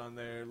alums on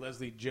there.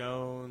 Leslie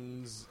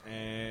Jones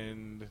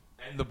and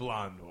the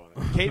blonde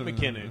one, Kate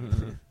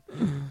McKinnon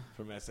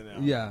from SNL.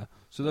 Yeah.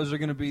 So those are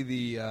going to be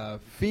the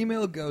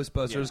female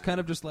Ghostbusters, Yeah. kind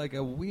of just like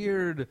a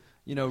weird,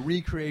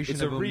 recreation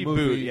It's a of a reboot.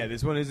 movie. Yeah,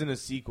 this one isn't a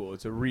sequel.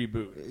 It's a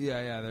reboot.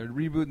 Yeah, they're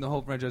rebooting the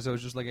whole franchise. So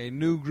it's just like a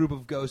new group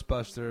of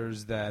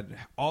Ghostbusters that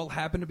all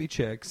happen to be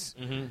chicks.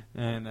 Mm-hmm.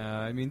 And,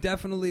 I mean,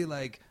 definitely,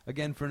 like,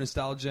 again, for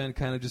nostalgia and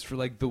kind of just for,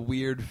 like, the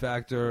weird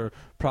factor,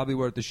 probably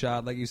worth the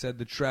shot. Like you said,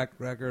 the track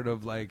record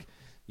of, like,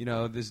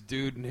 this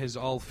dude and his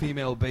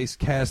all-female-based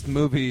cast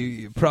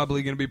movie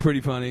probably going to be pretty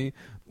funny.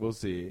 We'll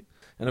see.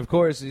 And of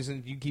course, since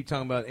you keep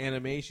talking about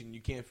animation,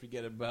 you can't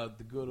forget about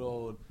the good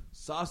old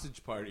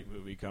Sausage Party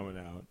movie coming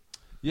out.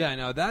 Yeah,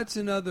 no, that's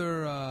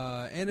another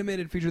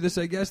animated feature. This,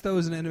 I guess, though,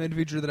 is an animated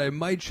feature that I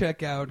might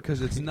check out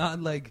because it's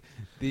not like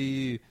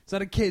it's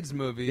not a kids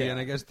movie, Yeah. and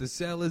I guess the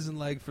sale isn't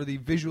like for the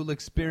visual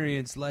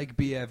experience like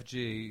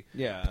BFG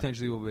Yeah.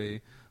 potentially will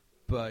be.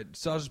 But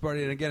Sausage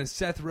Party, and again, a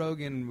Seth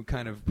Rogen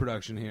kind of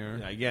production here.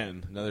 Yeah,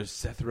 again, another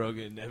Seth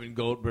Rogen, Evan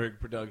Goldberg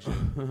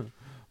production.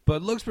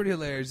 But looks pretty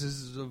hilarious. This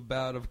is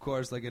about, of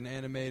course, like an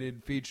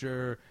animated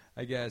feature,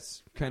 I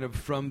guess, kind of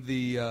from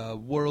the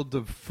world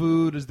of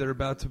food as they're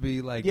about to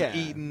be, like, Yeah.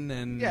 eaten.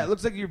 And Yeah, it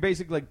looks like your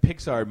basic like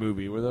Pixar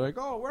movie where they're like,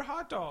 oh, we're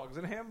hot dogs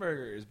and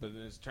hamburgers, but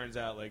then it turns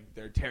out like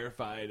they're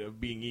terrified of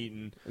being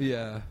eaten.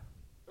 Yeah.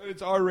 And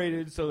it's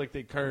R-rated, so like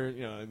they current,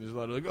 there's a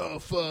lot of like, oh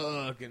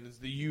fuck, and it's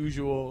the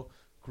usual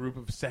group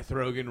of Seth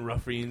Rogen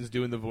ruffians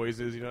doing the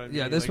voices. You know what I mean?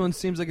 Yeah, this Like- one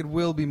seems like it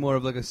will be more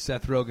of like a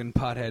Seth Rogen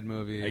pothead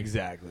movie.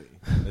 exactly.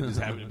 It just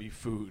happened to be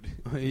food.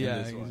 in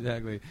Yeah, this one.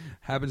 exactly.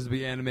 Happens to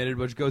be animated,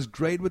 which goes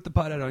great with the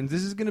pothead audience.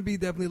 This is going to be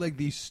definitely like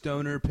the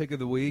stoner pick of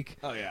the week.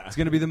 Oh yeah. It's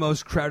going to be the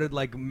most crowded,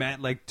 like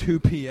 2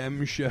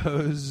 p.m.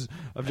 shows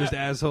of just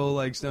asshole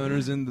like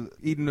stoners and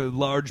eating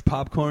large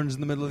popcorns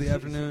in the middle of the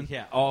afternoon.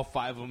 Yeah, all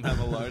 5 of them have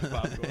a large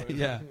popcorn.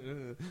 Yeah.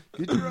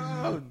 Get your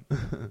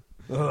own.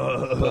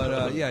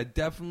 But yeah, it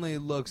definitely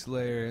looks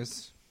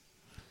hilarious.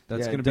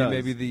 That's Yeah, going it to be does.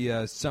 maybe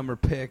the summer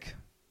pick.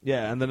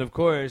 Yeah, and then of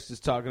course,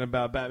 just talking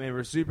about Batman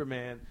vs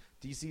Superman,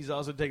 DC's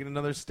also taking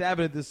another stab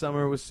at it this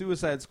summer with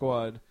Suicide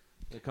Squad.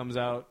 It comes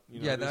out.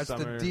 Yeah, this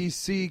that's summer. the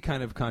DC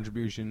kind of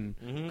contribution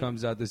Mhm.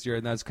 comes out this year,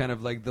 and that's kind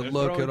of like the They're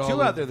look throwing at all two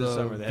of out there this the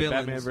summer. They had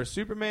villains. Batman vs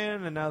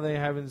Superman, and now they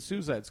have in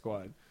Suicide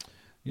Squad.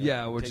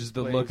 Yeah, which takes is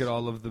the place- look at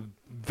all of the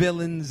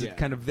villains, Yeah.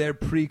 kind of their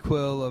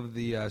prequel of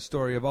the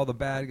story of all the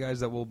bad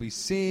guys that we'll be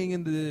seeing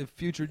in the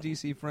future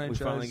DC franchise.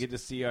 We finally get to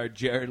see our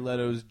Jared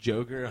Leto's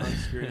Joker on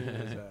screen.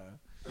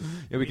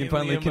 yeah, we can Liam,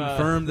 finally Liam,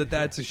 confirm that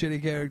that's a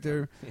shitty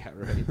character. yeah,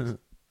 right.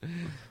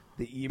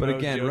 The emo But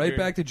again, Joker. right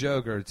back to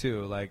Joker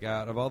too. Like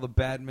out of all the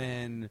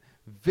Batman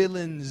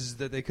villains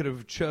that they could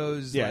have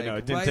chose, Yeah, like, no,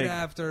 it didn't right take-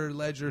 after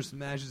Ledger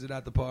smashes it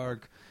out the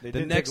park, They the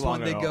didn't next take long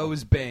one they at go all.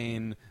 is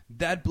Bane.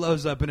 That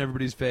blows up in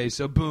everybody's face.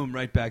 So boom,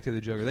 right back to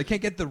the Joker. They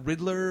can't get the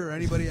Riddler or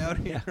anybody out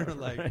here.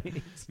 Like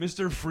right.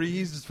 Mr.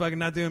 Freeze is fucking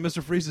not doing.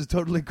 Mr. Freeze is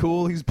totally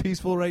cool. He's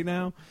peaceful right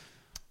now.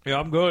 Yeah,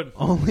 I'm good.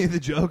 Only the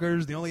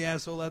Joker's the only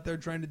asshole out there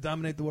trying to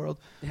dominate the world.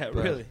 Yeah,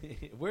 But-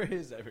 really. Where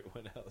is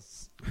everyone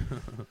else?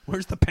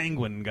 Where's the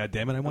Penguin? God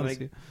damn it! I want to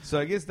see. So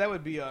I guess that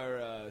would be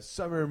our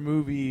summer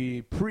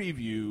movie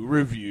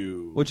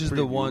review. Which is the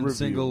Preview, one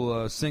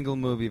review. single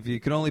movie? If you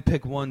could only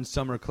pick one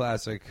summer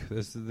classic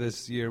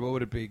this year, what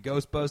would it be?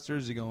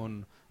 Ghostbusters? You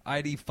going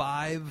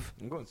ID5?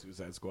 I'm going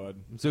Suicide Squad.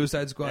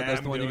 Suicide Squad? Yeah, that's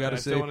I'm the one you doing got it. to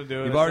I see. still wanna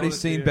do it. You've I already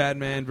still wanna see seen it.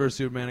 Batman vs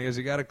Superman. I guess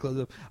you got to close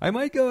up. I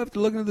might go after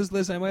looking at this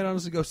list. I might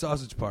honestly go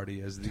Sausage Party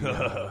as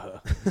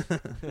the.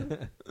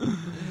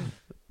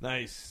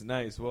 Nice.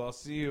 Well, I'll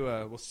see you.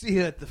 We'll see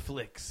you at the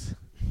flicks,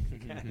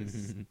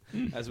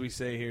 as we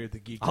say here at the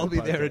Geek. I'll be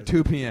there at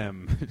 2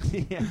 p.m.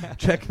 Yeah.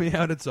 Check me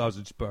out at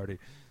Sausage Party.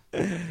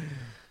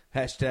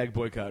 Hashtag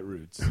boycott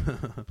roots.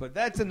 But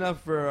that's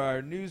enough for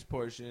our news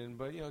portion.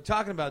 But,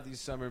 talking about these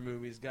summer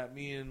movies got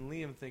me and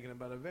Liam thinking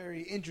about a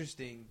very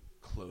interesting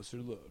closer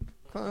look.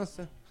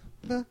 Closer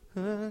look.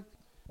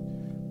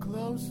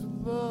 Closer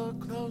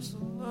look, closer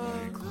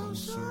look,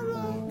 closer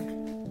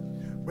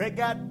look. We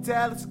got the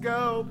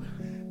telescope,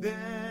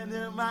 then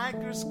the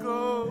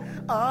microscope.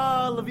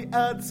 All of your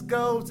other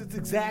scopes, it's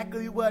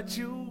exactly what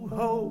you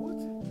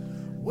hold.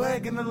 We're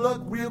gonna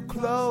look real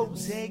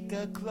close. Take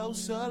a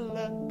closer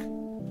look.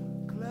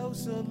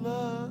 Closer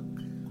look.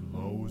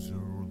 Closer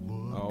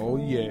look. Oh,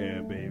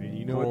 yeah, baby.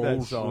 You know what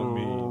that song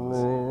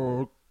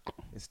means.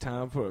 It's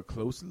time for a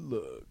closer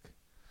look.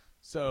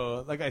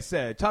 So, like I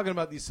said, talking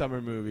about these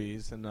summer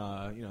movies and,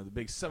 the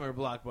big summer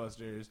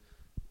blockbusters,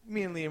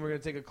 me and Liam are going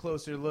to take a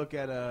closer look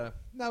at,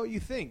 not what you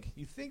think.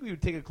 You think we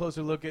would take a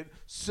closer look at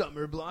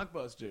summer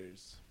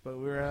blockbusters. But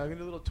we're going to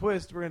do a little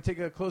twist. We're going to take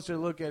a closer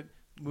look at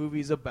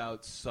movies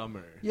about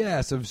summer.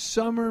 Yes, of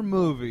summer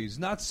movies.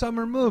 Not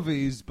summer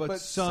movies, but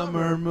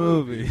summer summer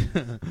movie.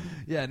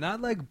 Yeah,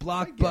 not like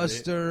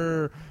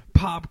blockbuster,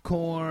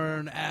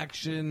 popcorn,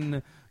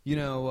 action,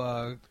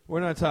 We're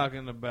not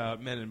talking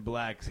about Men in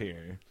Blacks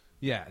here.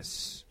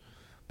 yes.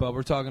 But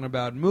we're talking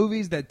about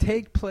movies that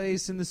take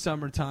place in the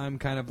summertime,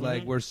 kind of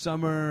like where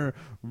summer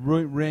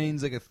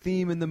reigns like a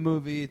theme in the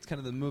movie. It's kind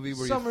of the movie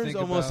where Summer's you think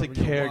almost about a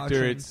when you're character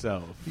watching.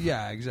 itself.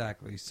 Yeah,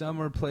 exactly.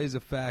 Summer plays a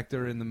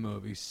factor in the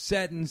movie.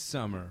 Set in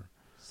summer.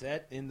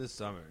 Set in the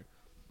summer.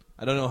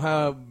 I don't know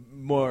how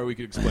more we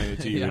could explain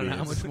it to you. Yeah, I don't know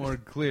how idiots. much more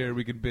clear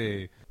we could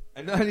be.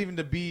 And not even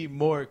to be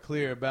more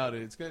clear about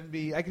it. It's going to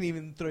be, I can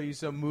even throw you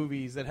some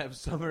movies that have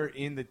summer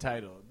in the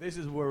title. This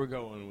is where we're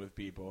going with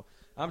people.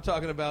 I'm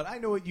talking about I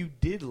Know What You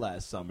Did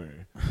Last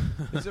Summer.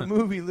 It's a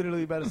movie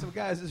literally about some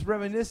guys just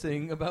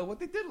reminiscing about what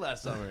they did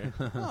last summer.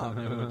 Oh,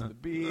 man, we went to the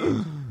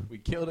beach. We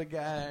killed a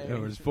guy.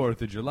 There was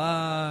 4th of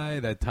July,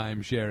 that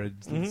timeshare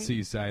at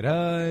Seaside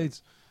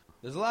Heights.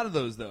 There's a lot of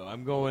those, though.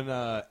 I'm going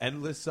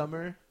Endless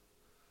Summer.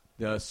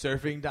 The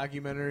surfing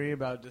documentary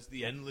about just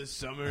the endless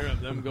summer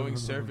of them going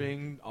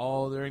surfing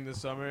all during the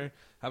summer.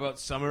 How about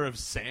Summer of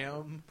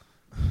Sam?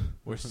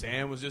 Where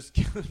Sam was just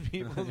killing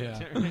people. Yeah.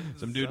 during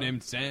Some the dude summer.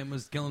 named Sam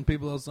was killing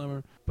people all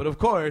summer. But of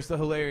course, the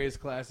hilarious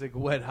classic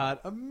Wet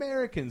Hot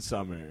American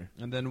Summer.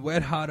 And then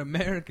Wet Hot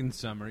American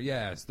Summer.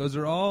 Yes, those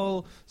are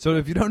all. So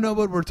if you don't know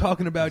what we're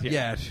talking about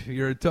yet,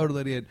 you're a total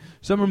idiot.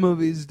 Summer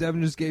movies,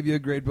 Devin just gave you a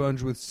great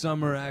bunch with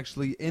summer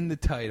actually in the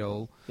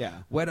title. Yeah.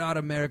 Wet Hot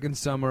American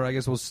Summer, I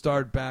guess we'll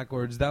start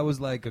backwards. That was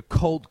like a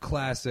cult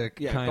classic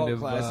kind cult of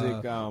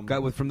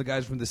classic. from the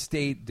guys from The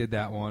State did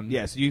that one.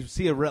 Yeah, so you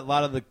see a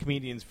lot of the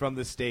comedians from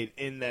the state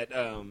in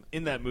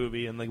that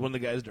movie, and like one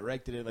of the guys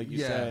directed it, like you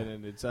said,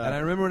 and it's. And I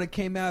remember when it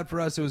came out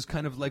for us, it was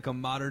kind of like a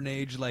modern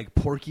age, like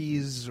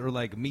Porky's or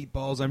like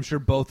Meatballs. I'm sure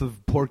both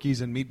of Porky's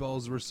and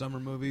Meatballs were summer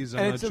movies. I'm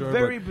and not it's sure, a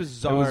very but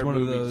bizarre it was one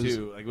movie of those.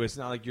 too. Like it's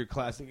not like your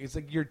classic. It's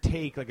like your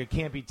take, like a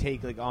campy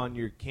take, like on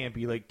your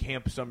campy like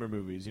camp summer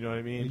movies. You know what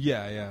I mean?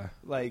 Yeah.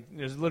 Like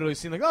there's literally a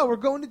scene like, oh, we're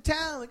going to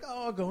town. Like,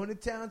 oh, going to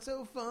town,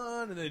 so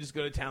fun. And they just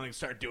go to town, like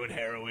start doing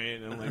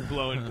heroin and like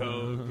blowing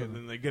coke, and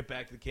then they get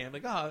back to the camp.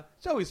 Like, oh,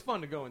 it's always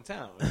fun to go in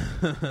town.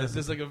 It's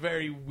just like a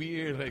very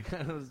weird, like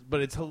kind of,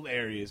 but it's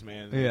hilarious,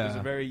 man. Yeah. There's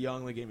a very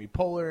young like Amy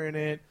Poehler in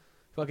it.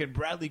 Fucking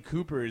Bradley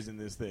Cooper is in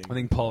this thing. I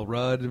think Paul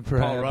Rudd,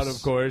 perhaps. Paul Rudd,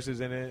 of course,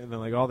 is in it, and then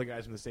like all the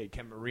guys from the state,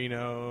 Ken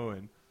Marino,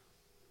 and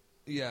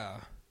Yeah.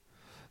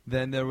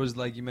 Then there was,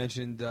 like you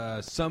mentioned,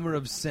 Summer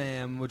of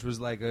Sam, which was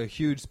like a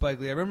huge Spike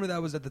Lee. I remember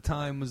that was at the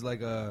time was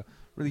like a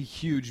really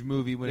huge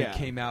movie when it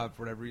came out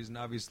for whatever reason.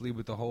 Obviously,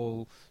 with the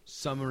whole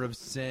Summer of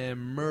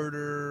Sam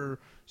murder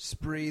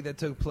spree that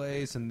took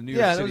place and the New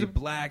York City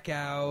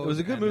blackout. It was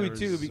a good and movie there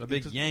too. was a big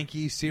because-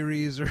 Yankee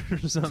series or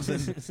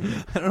something.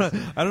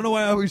 I don't know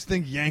why I always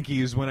think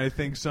Yankees when I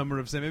think Summer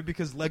of Sam. Maybe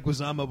because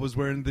Leguizamo was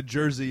wearing the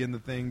jersey in the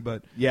thing,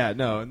 but Yeah,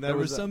 no, and there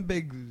was some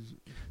big.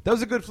 That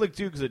was a good flick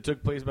too because it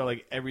took place about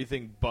like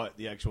everything but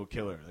the actual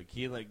killer.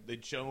 Like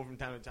they'd show him from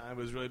time to time. It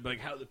was really like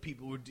how the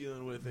people were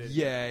dealing with it.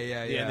 Yeah.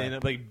 And they ended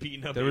up like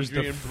beating up. There was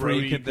Adrian the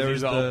Brody freak. There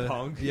was all the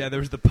punk. Yeah, there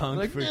was the punk.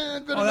 Like, freak.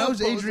 that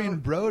was Adrian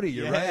Brody.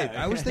 You're right.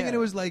 I was thinking yeah.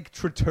 it was like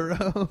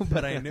Turturro,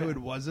 but I knew it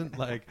wasn't.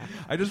 Like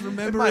I just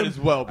remember might him. as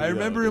well be, I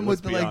remember though, him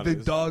with let's be the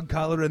honest. dog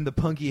collar and the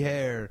punky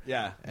hair.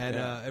 Yeah, and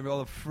yeah. all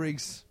the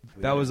freaks.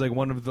 That was like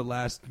one of the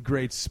last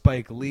great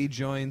Spike Lee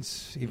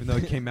joints. Even though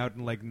it came out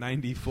in like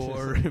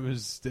 '94, it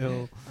was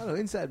still. I don't know.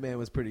 Inside Man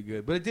was pretty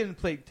good, but it didn't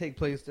take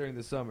place during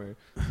the summer.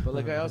 But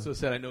like I also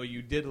said, I know what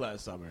you did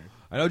last summer.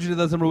 I know what you did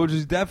last summer, which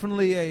is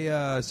definitely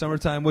a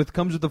summertime.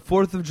 Comes with the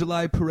 4th of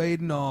July parade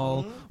and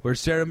all, where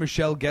Sarah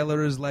Michelle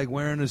Gellar is like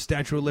wearing a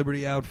Statue of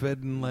Liberty outfit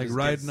and like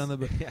riding on the.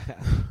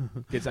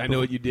 Gets I know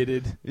what you did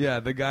it. Yeah,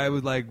 the guy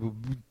with like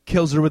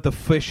kills her with a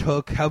fish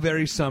hook. How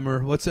very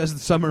summer. What says the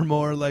summer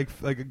more like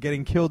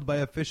getting killed by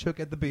a fish hook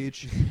at the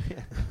beach?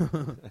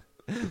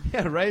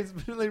 Yeah, right.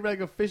 It's really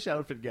like a fish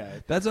outfit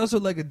guy. That's also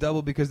like a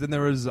double because then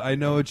there was I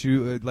know what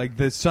you like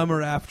the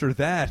summer after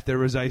that. There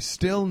was I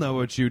still know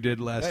what you did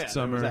last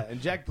summer. And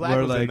Jack Black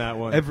where, was like, in that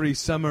one. Every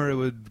summer it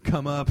would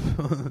come up.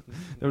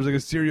 There was like a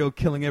serial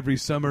killing every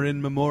summer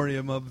in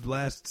memoriam of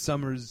last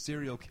summer's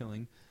serial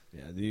killing.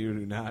 Yeah, you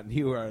do not.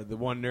 You are the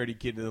one nerdy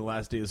kid in the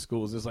last day of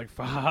school. Is just like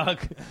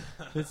fuck.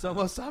 It's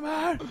almost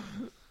summer.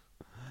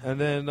 And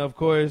then of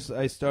course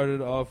I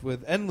started off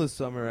with Endless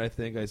Summer. I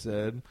think I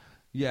said.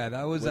 Yeah,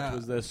 that was which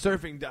was the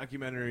surfing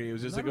documentary. It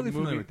was just not like really a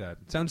movie. Familiar with that.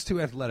 It sounds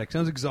too athletic.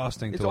 Sounds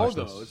exhausting It's to watch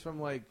old this. though. It's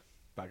from like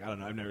I don't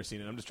know. I've never seen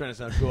it. I'm just trying to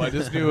sound cool. I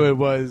just knew it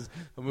was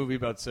a movie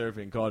about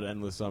surfing called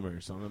Endless Summer.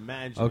 So I'm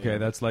imagining. Okay,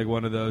 that's like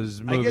one of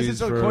those movies. I guess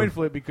it's a for coin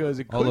flip because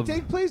it all could of-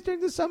 take place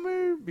during the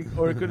summer,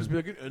 or it could just be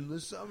like an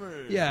endless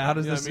summer. Yeah, how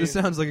does You know this? what I mean? This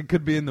sounds like it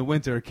could be in the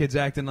winter. Kids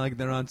acting like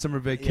they're on summer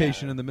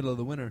vacation Yeah. in the middle of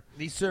the winter.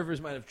 These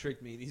surfers might have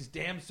tricked me. These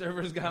damn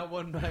surfers got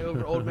one by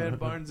over Old Man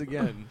Barnes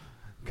again.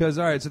 Because,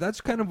 all right, so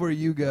that's kind of where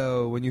you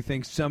go when you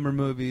think summer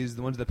movies.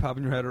 The ones that pop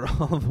in your head are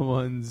all the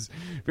ones,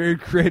 very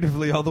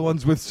creatively, all the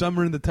ones with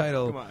summer in the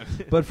title. Come on.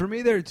 But for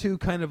me, there are two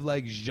kind of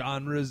like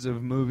genres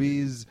of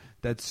movies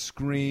that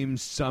scream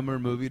summer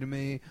movie to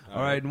me.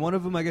 All right, and one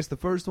of them, I guess the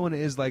first one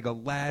is like a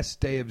last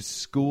day of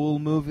school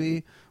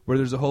movie where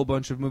there's a whole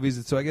bunch of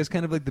movies. So I guess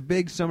kind of like the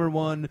big summer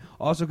one,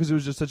 also because it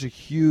was just such a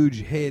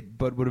huge hit,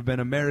 but would have been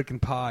American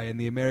Pie and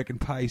the American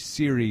Pie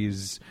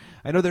series.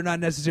 I know they're not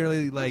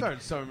necessarily like... Those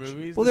aren't summer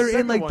movies. Well, The they're in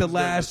second like the one's during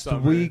last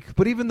summer. week,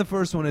 but even the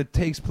first one, it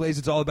takes place.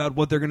 It's all about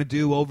what they're going to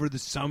do over the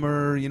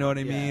summer. You know what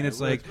I Yeah, mean? It's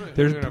well, like it's-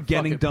 they're they're gonna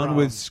getting fuck at done prom.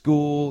 with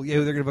school. Yeah,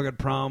 they're going to fuck at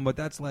prom, but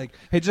that's like,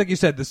 hey, just like you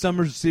said, the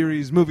summer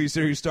movie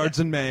series starts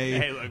in May.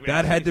 Hey, look,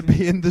 that man. had to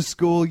be in the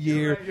school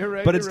year. You're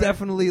right, but you're it's right.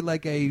 definitely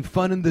like a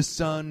fun in the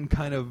sun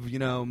kind of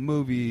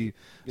movie.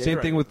 Yeah, Same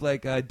you're thing right. with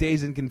like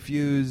Dazed and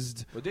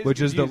Confused, Well, Dazed which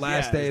and is the Confused,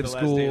 last yeah, day it's of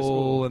the last day of school,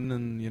 school. and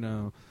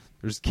then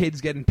there's kids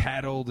getting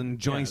paddled and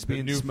joints the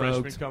being new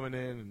smoked. freshmen coming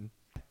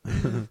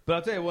in. But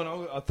I'll tell you what,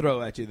 I'll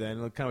throw at you then.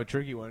 Kind of a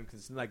tricky one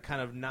because it's like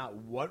kind of not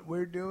what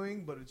we're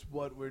doing, but it's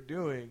what we're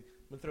doing.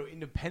 I'm gonna throw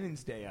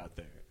Independence Day out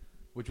there,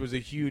 which was a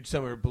huge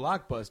summer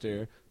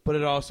blockbuster, but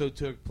it also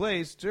took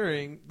place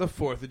during the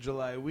 4th of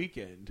July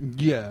weekend.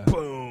 Yeah.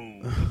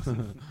 Boom!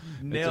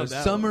 Nailed It's a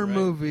that summer one, right?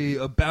 movie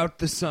about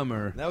the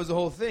summer. That was the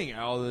whole thing.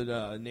 All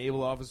the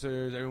naval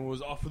officers, everyone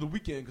was off for the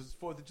weekend because it's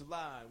 4th of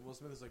July. And Will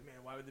Smith is like, man,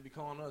 why would they be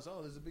calling us?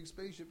 Oh, there's a big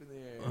spaceship in the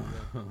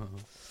air.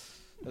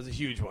 That was a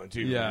huge one,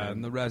 too. Yeah, man.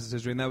 and the rest is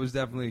history. And that was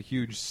definitely a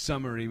huge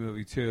summery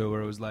movie, too,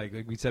 where it was like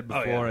we said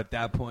before, yeah. at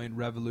that point,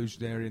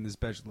 revolutionary in the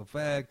special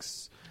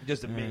effects.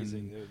 Just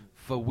amazing, dude.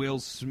 For Will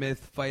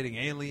Smith fighting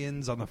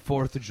aliens on the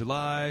 4th of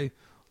July.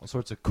 All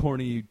sorts of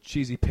corny,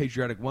 cheesy,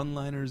 patriotic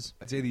one-liners.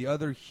 I'd say the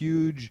other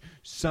huge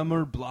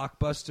summer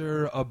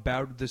blockbuster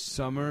about the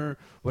summer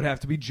would have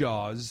to be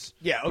Jaws.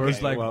 Yeah, okay, Where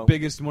it's like well-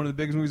 one of the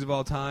biggest movies of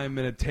all time,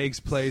 and it takes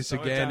place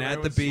Summertime, again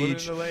at the everyone's swimming in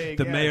beach. the lake,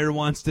 The yeah. mayor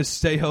wants to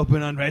stay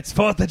open on it's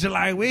 4th of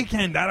July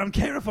weekend. I don't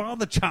care if all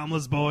the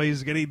charmless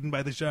boys get eaten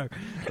by the shark.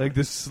 Like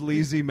the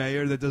sleazy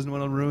mayor that doesn't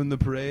want to ruin the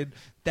parade.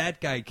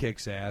 That guy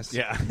kicks ass.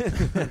 Yeah.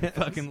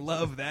 Fucking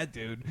love that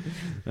dude.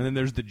 And then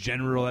there's the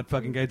general. That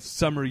fucking guy.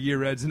 Summer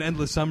year ends. An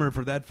endless summer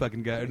for that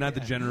fucking guy. Or not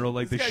the general,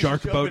 like This the guy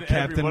shark should show up boat in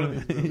every one of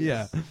captain. these movies.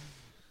 Yeah.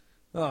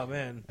 Oh,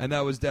 man. And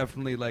that was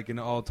definitely like an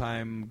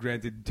all-time,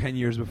 granted 10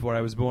 years before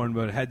I was born,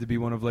 but it had to be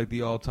one of like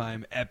the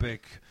all-time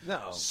epic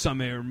No.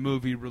 summer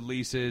movie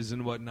releases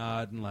and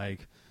whatnot. And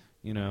like,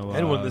 And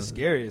one of the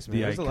scariest, man.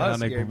 the There's a lot of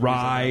scary iconic movies on that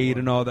ride one.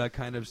 and all that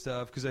kind of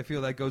stuff, because I feel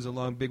that goes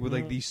along big with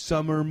like the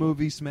summer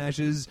movie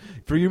smashes.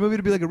 For your movie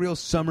to be like a real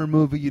summer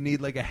movie, you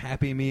need like a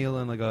Happy Meal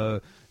and like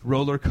a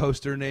roller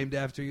coaster named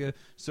after you.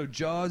 So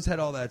Jaws had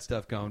all that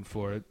stuff going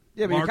for it.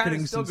 Yeah, but you're kind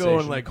marketing of still sensation.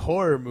 going like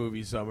horror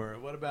movie summer.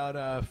 What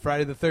about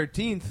Friday the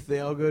 13th? They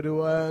all go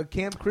to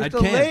Camp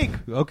Crystal At Lake.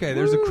 camp. Okay,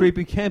 there's a Woo!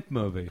 creepy camp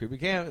movie. Creepy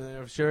camp.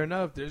 And sure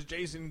enough, there's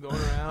Jason going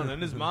around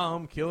and his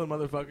mom killing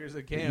motherfuckers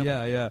at camp.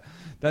 Yeah.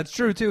 That's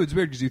true, too. It's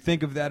weird because you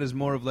think of that as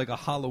more of like a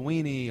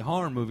Halloween-y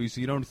horror movie,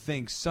 so you don't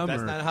think summer.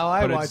 That's not how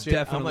I but watch it's it.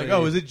 Definitely... I'm like,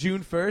 oh, is it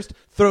June 1st?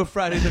 Throw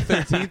Friday the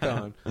 13th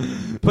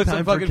on. Put some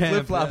Time for fucking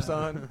camp, flip-flops yeah.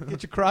 on.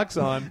 Get your Crocs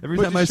on. Every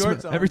Put time, your I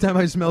shorts on. every time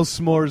I smell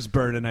s'mores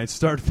burning, I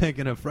start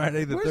thinking of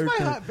Friday the 13th. Where's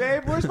my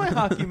babe? Where's my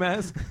hockey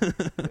mask?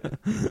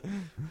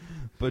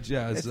 But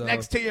yeah, It's so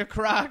next to your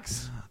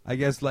Crocs. I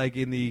guess like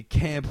in the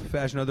camp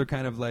fashion, other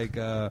kind of like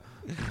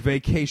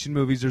vacation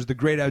movies, there's The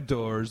Great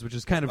Outdoors, which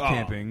is kind of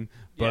camping,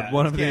 but yeah,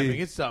 one it's of camping. the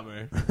It's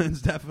summer.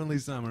 it's definitely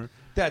summer.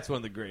 That's one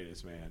of the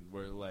greatest, man.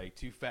 Where like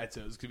two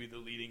fatzos could be the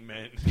leading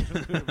men.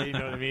 You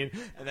know what I mean?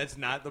 And that's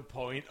not the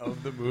point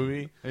of the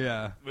movie.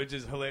 Yeah. Which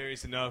is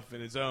hilarious enough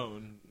in its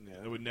own.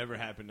 Yeah, it would never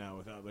happen now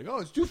without like, oh,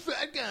 it's two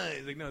fat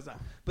guys. Like, no, it's not.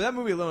 But that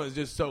movie alone is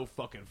just so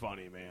fucking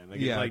funny, man. Like,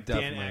 Yeah, it's like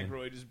definitely. Dan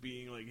Aykroyd just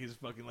being like his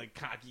fucking like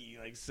cocky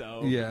like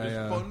self. Yeah, just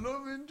yeah.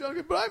 fun-loving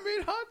junkie. But I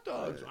made hot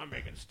dogs. I'm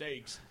making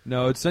steaks.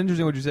 No, it's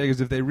interesting what you say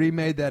because if they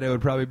remade that, it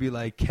would probably be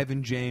like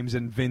Kevin James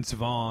and Vince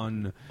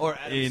Vaughn Or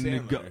Adam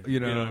Sandler. you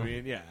know what I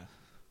mean? Yeah.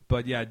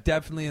 But yeah,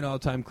 definitely an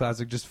all-time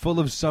classic. Just full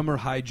of summer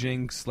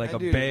hijinks, like I a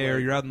do, bear.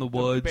 like, You're out in the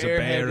woods, a bear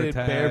bare-headed,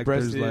 attack.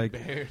 bare-breasted, There's like,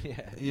 bear,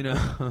 yeah. you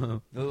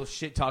know, The little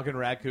shit-talking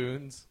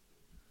raccoons.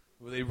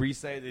 Where they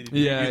recite, they do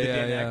Yeah, the yeah,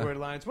 Dan yeah. Aykroyd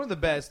lines. One of the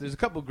best. There's a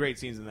couple great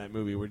scenes in that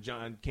movie where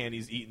John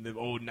Candy's eating the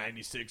old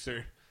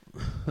 96er.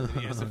 And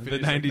he has to The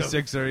finish, like,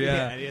 96er,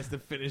 yeah. and he has to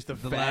finish the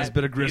fat. last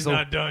bit of gristle. He's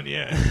not done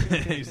yet.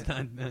 he's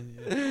not done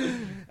yet.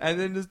 And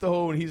then just the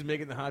whole when he's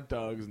making the hot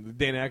dogs and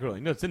Dan Aykroyd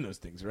like, no, it's in those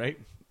things, right?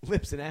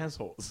 Lips and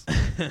assholes.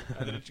 And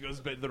then she goes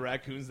to bed to the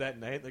raccoons that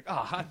night, like, oh,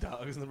 hot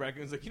dogs. And the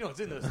raccoon's like, you know, it's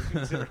in those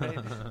things, right?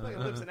 Like,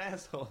 lips and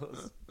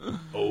assholes.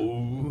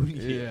 Oh,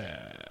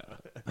 yeah.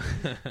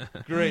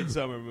 Great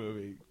summer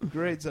movie.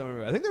 Great summer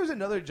movie. I think there was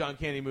another John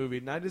Candy movie,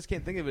 and I just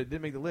can't think of it. It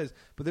didn't make the list.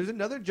 But there's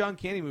another John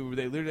Candy movie where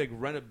they literally like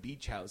run a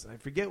beach house, and I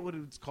forget what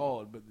it's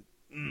called. But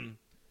if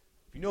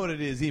you know what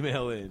it is,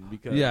 email in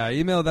because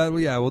Email that.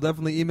 Yeah, we'll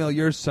definitely email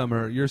your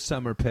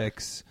summer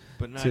picks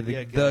but not to the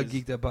yet, guys.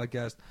 Geeked Up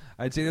podcast.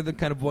 I'd say another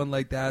kind of one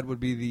like that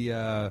would be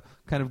the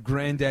kind of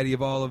granddaddy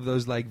of all of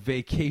those like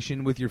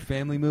vacation with your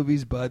family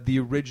movies. But the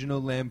original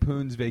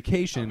Lampoon's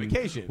Vacation,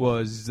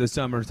 was the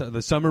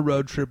summer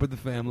road trip with the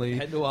family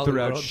Head to all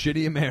throughout the world.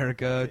 shitty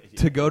America Yeah.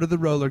 to go to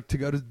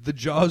the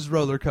Jaws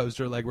roller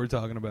coaster like we're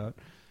talking about.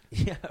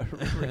 Yeah,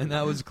 And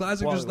that was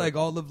classic, just like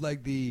all of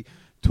like the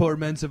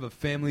torments of a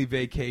family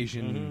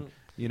vacation.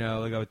 You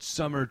know, like a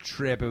summer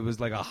trip. It was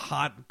like a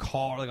hot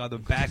car, like on the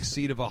back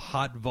seat of a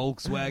hot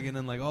Volkswagen,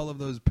 and like all of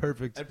those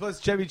perfect. And plus,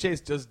 Chevy Chase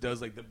just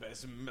does like the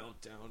best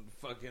meltdown,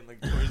 fucking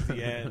like towards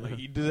the end. Like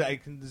he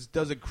just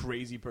does a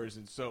crazy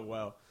person so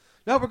well.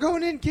 Now we're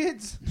going in,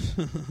 kids.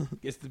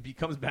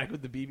 Comes back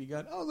with the BB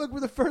gun. Oh, look, we're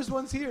the first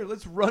ones here.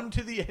 Let's run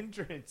to the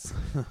entrance.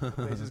 The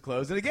place is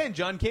closed. And again,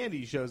 John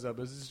Candy shows up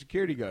as a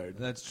security guard.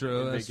 That's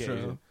true. in That's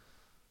Vacation. true.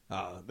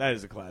 Oh, that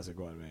is a classic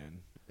one, man.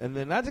 And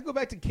then not to go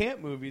back to camp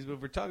movies, but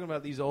if we're talking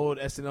about these old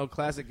SNL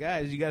classic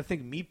guys, you got to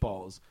think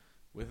Meatballs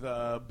with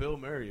Bill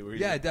Murray. Where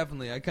Yeah,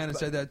 definitely. I kind of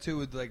said that too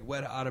with like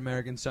Wet Hot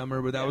American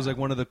Summer, but that was like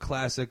one of the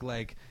classic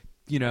like.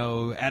 You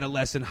know,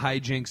 adolescent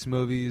hijinks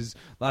movies.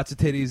 Lots of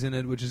titties in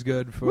it, which is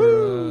good for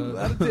Woo, a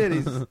lot of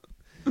titties.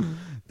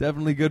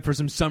 Definitely good for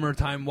some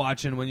summertime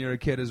watching when you're a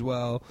kid as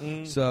well.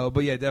 So,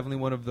 but yeah, definitely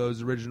one of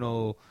those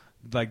original,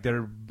 like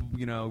they're,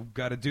 you know,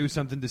 got to do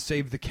something to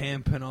save the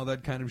camp and all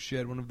that kind of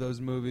shit. One of those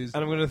movies.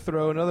 And I'm going to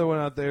throw another one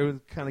out there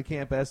with kind of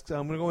camp-esque.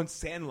 I'm going to go in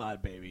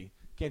Sandlot, baby.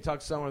 Can't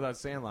talk summer without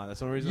Sandlot. That's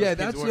the only reason. Yeah, those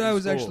kids that's weren't what I in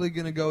was school. actually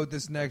going to go with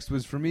this next.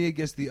 Was for me, I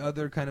guess the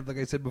other kind of, like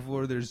I said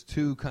before, there's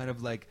two kind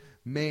of like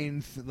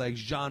main like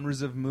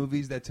genres of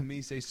movies that to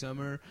me say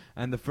summer,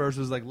 and the first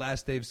was like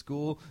Last Day of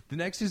School. The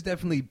next is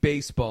definitely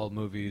baseball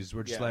movies,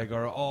 which like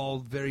are all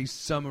very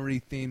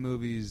summery themed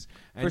movies,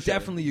 and For sure.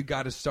 definitely you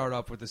got to start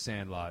off with The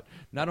Sandlot.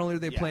 Not only are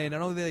they playing,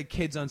 not only are they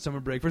kids on summer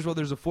break. First of all,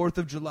 there's a 4th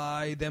of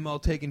July, them all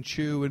taking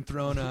chew and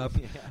throwing up,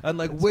 and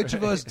like which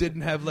of us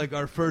didn't have like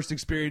our first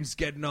experience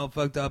getting all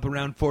fucked up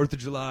around 4th of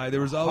July?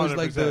 There was always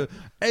like 100%.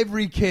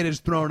 every kid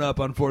is thrown up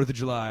on 4th of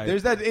July.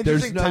 There's that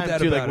interesting no time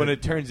doubt too, about like when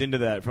it turns into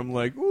that from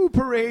like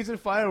parades and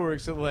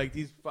fireworks to like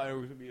these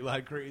fireworks would be a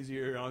lot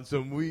crazier on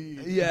some weed.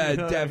 Yeah, You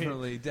know what I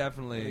mean?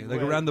 definitely. Like, Like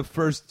when- around the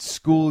first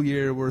school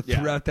year, where Yeah.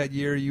 throughout that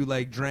year you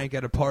like drank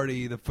at a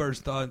party, the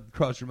first thought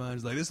across your mind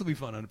is like, this will be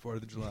fun on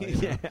 4th of July. you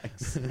know? Yeah,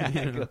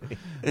 exactly. You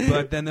know?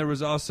 But then there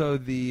was also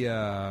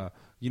the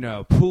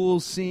pool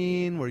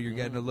scene where you're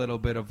getting a little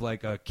bit of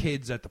like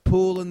kids at the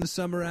pool in the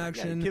summer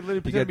action. kid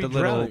literally You get the pretend to be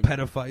little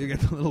drowning. pedophile, you get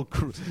the little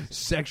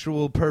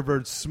sexual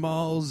pervert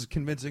Smalls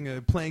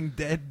convincing playing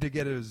dead to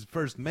get his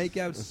first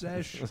makeout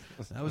sesh.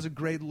 That was a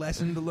great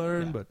lesson to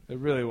learn. But It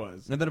really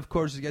was. and then of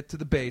course you get to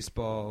the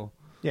baseball.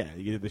 Yeah,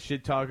 you get the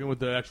shit talking with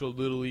the actual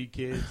little league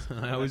kids.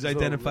 I was That's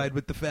identified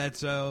with the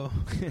fatso,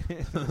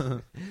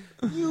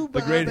 You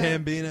the great Baba.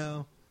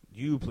 Hambino.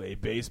 You play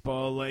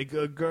baseball like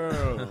a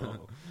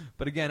girl.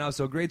 But again,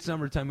 also a great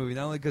summertime movie.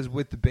 Not only because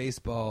with the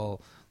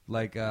baseball,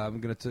 like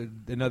I'm gonna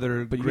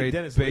another But you great get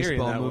Dennis Leary in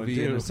baseball that one,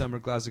 movie and too. a summer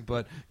classic.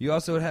 But you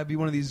also be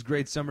one of these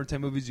great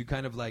summertime movies. You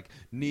kind of like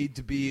need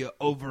to be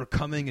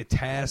overcoming a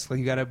task. Like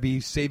you got to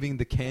be saving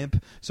the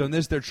camp. So in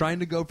this, they're trying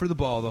to go for the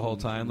ball the whole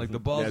time. Like the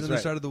ball's That's on the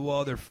right. side of the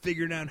wall. They're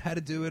figuring out how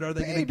to do it. Are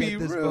they going to Baby get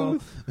this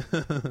Ruth.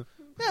 ball?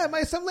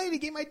 Yeah, some lady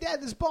gave my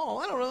dad this ball.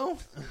 I don't know.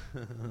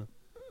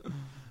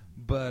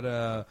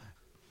 But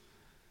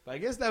I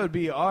guess that would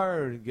be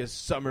our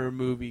summer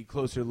movie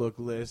closer look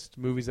list.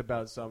 Movies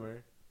about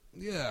summer.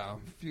 yeah,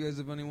 if you guys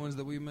have any ones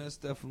that we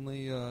missed,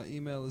 definitely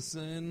email us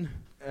in.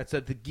 That's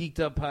at the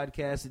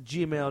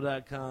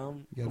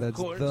geekedup-podcast@gmail.com. Yeah, Of that's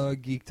course. the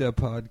Geeked Up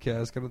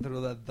Podcast. Gotta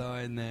throw that "the"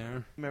 in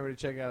there. Remember to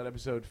check out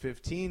episode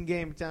 15,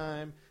 Game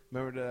Time.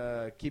 Remember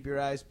to keep your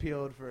eyes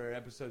peeled for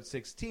episode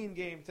 16,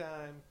 Game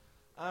Time.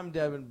 I'm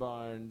Devin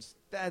Barnes.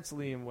 That's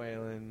Liam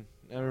Whalen.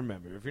 And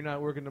remember, if you're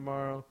not working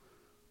tomorrow,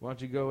 why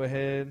don't you go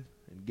ahead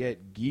and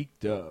get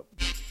geeked up.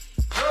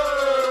 Hey,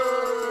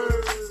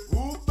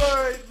 ooh,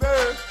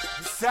 baby,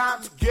 it's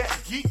time to get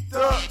geeked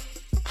up.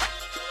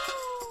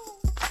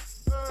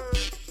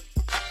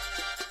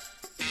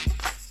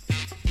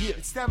 Yeah,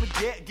 it's time to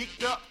get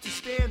geeked up, to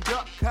stand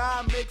up.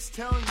 Comics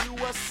telling you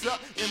what's up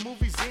in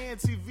movies and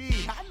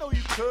TV. I know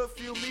you could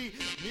feel me.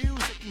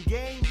 Music and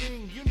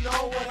gaming, you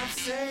know what I'm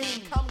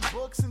saying. Comic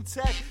books and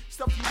tech,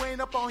 stuff you ain't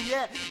up on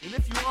yet. And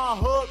if you are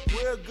hooked,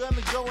 we're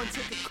gonna go and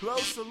take a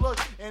closer look.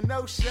 And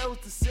no show's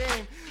the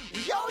same.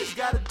 We always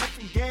got a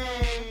different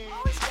game.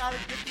 Always got a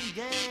different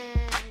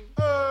game.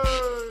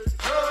 Hey,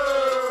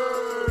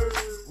 hey,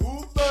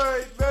 ooh,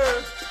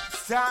 baby,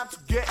 it's time to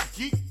get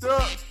geeked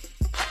up.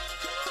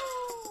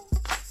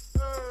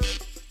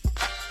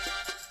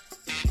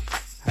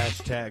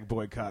 Hashtag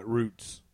boycott roots.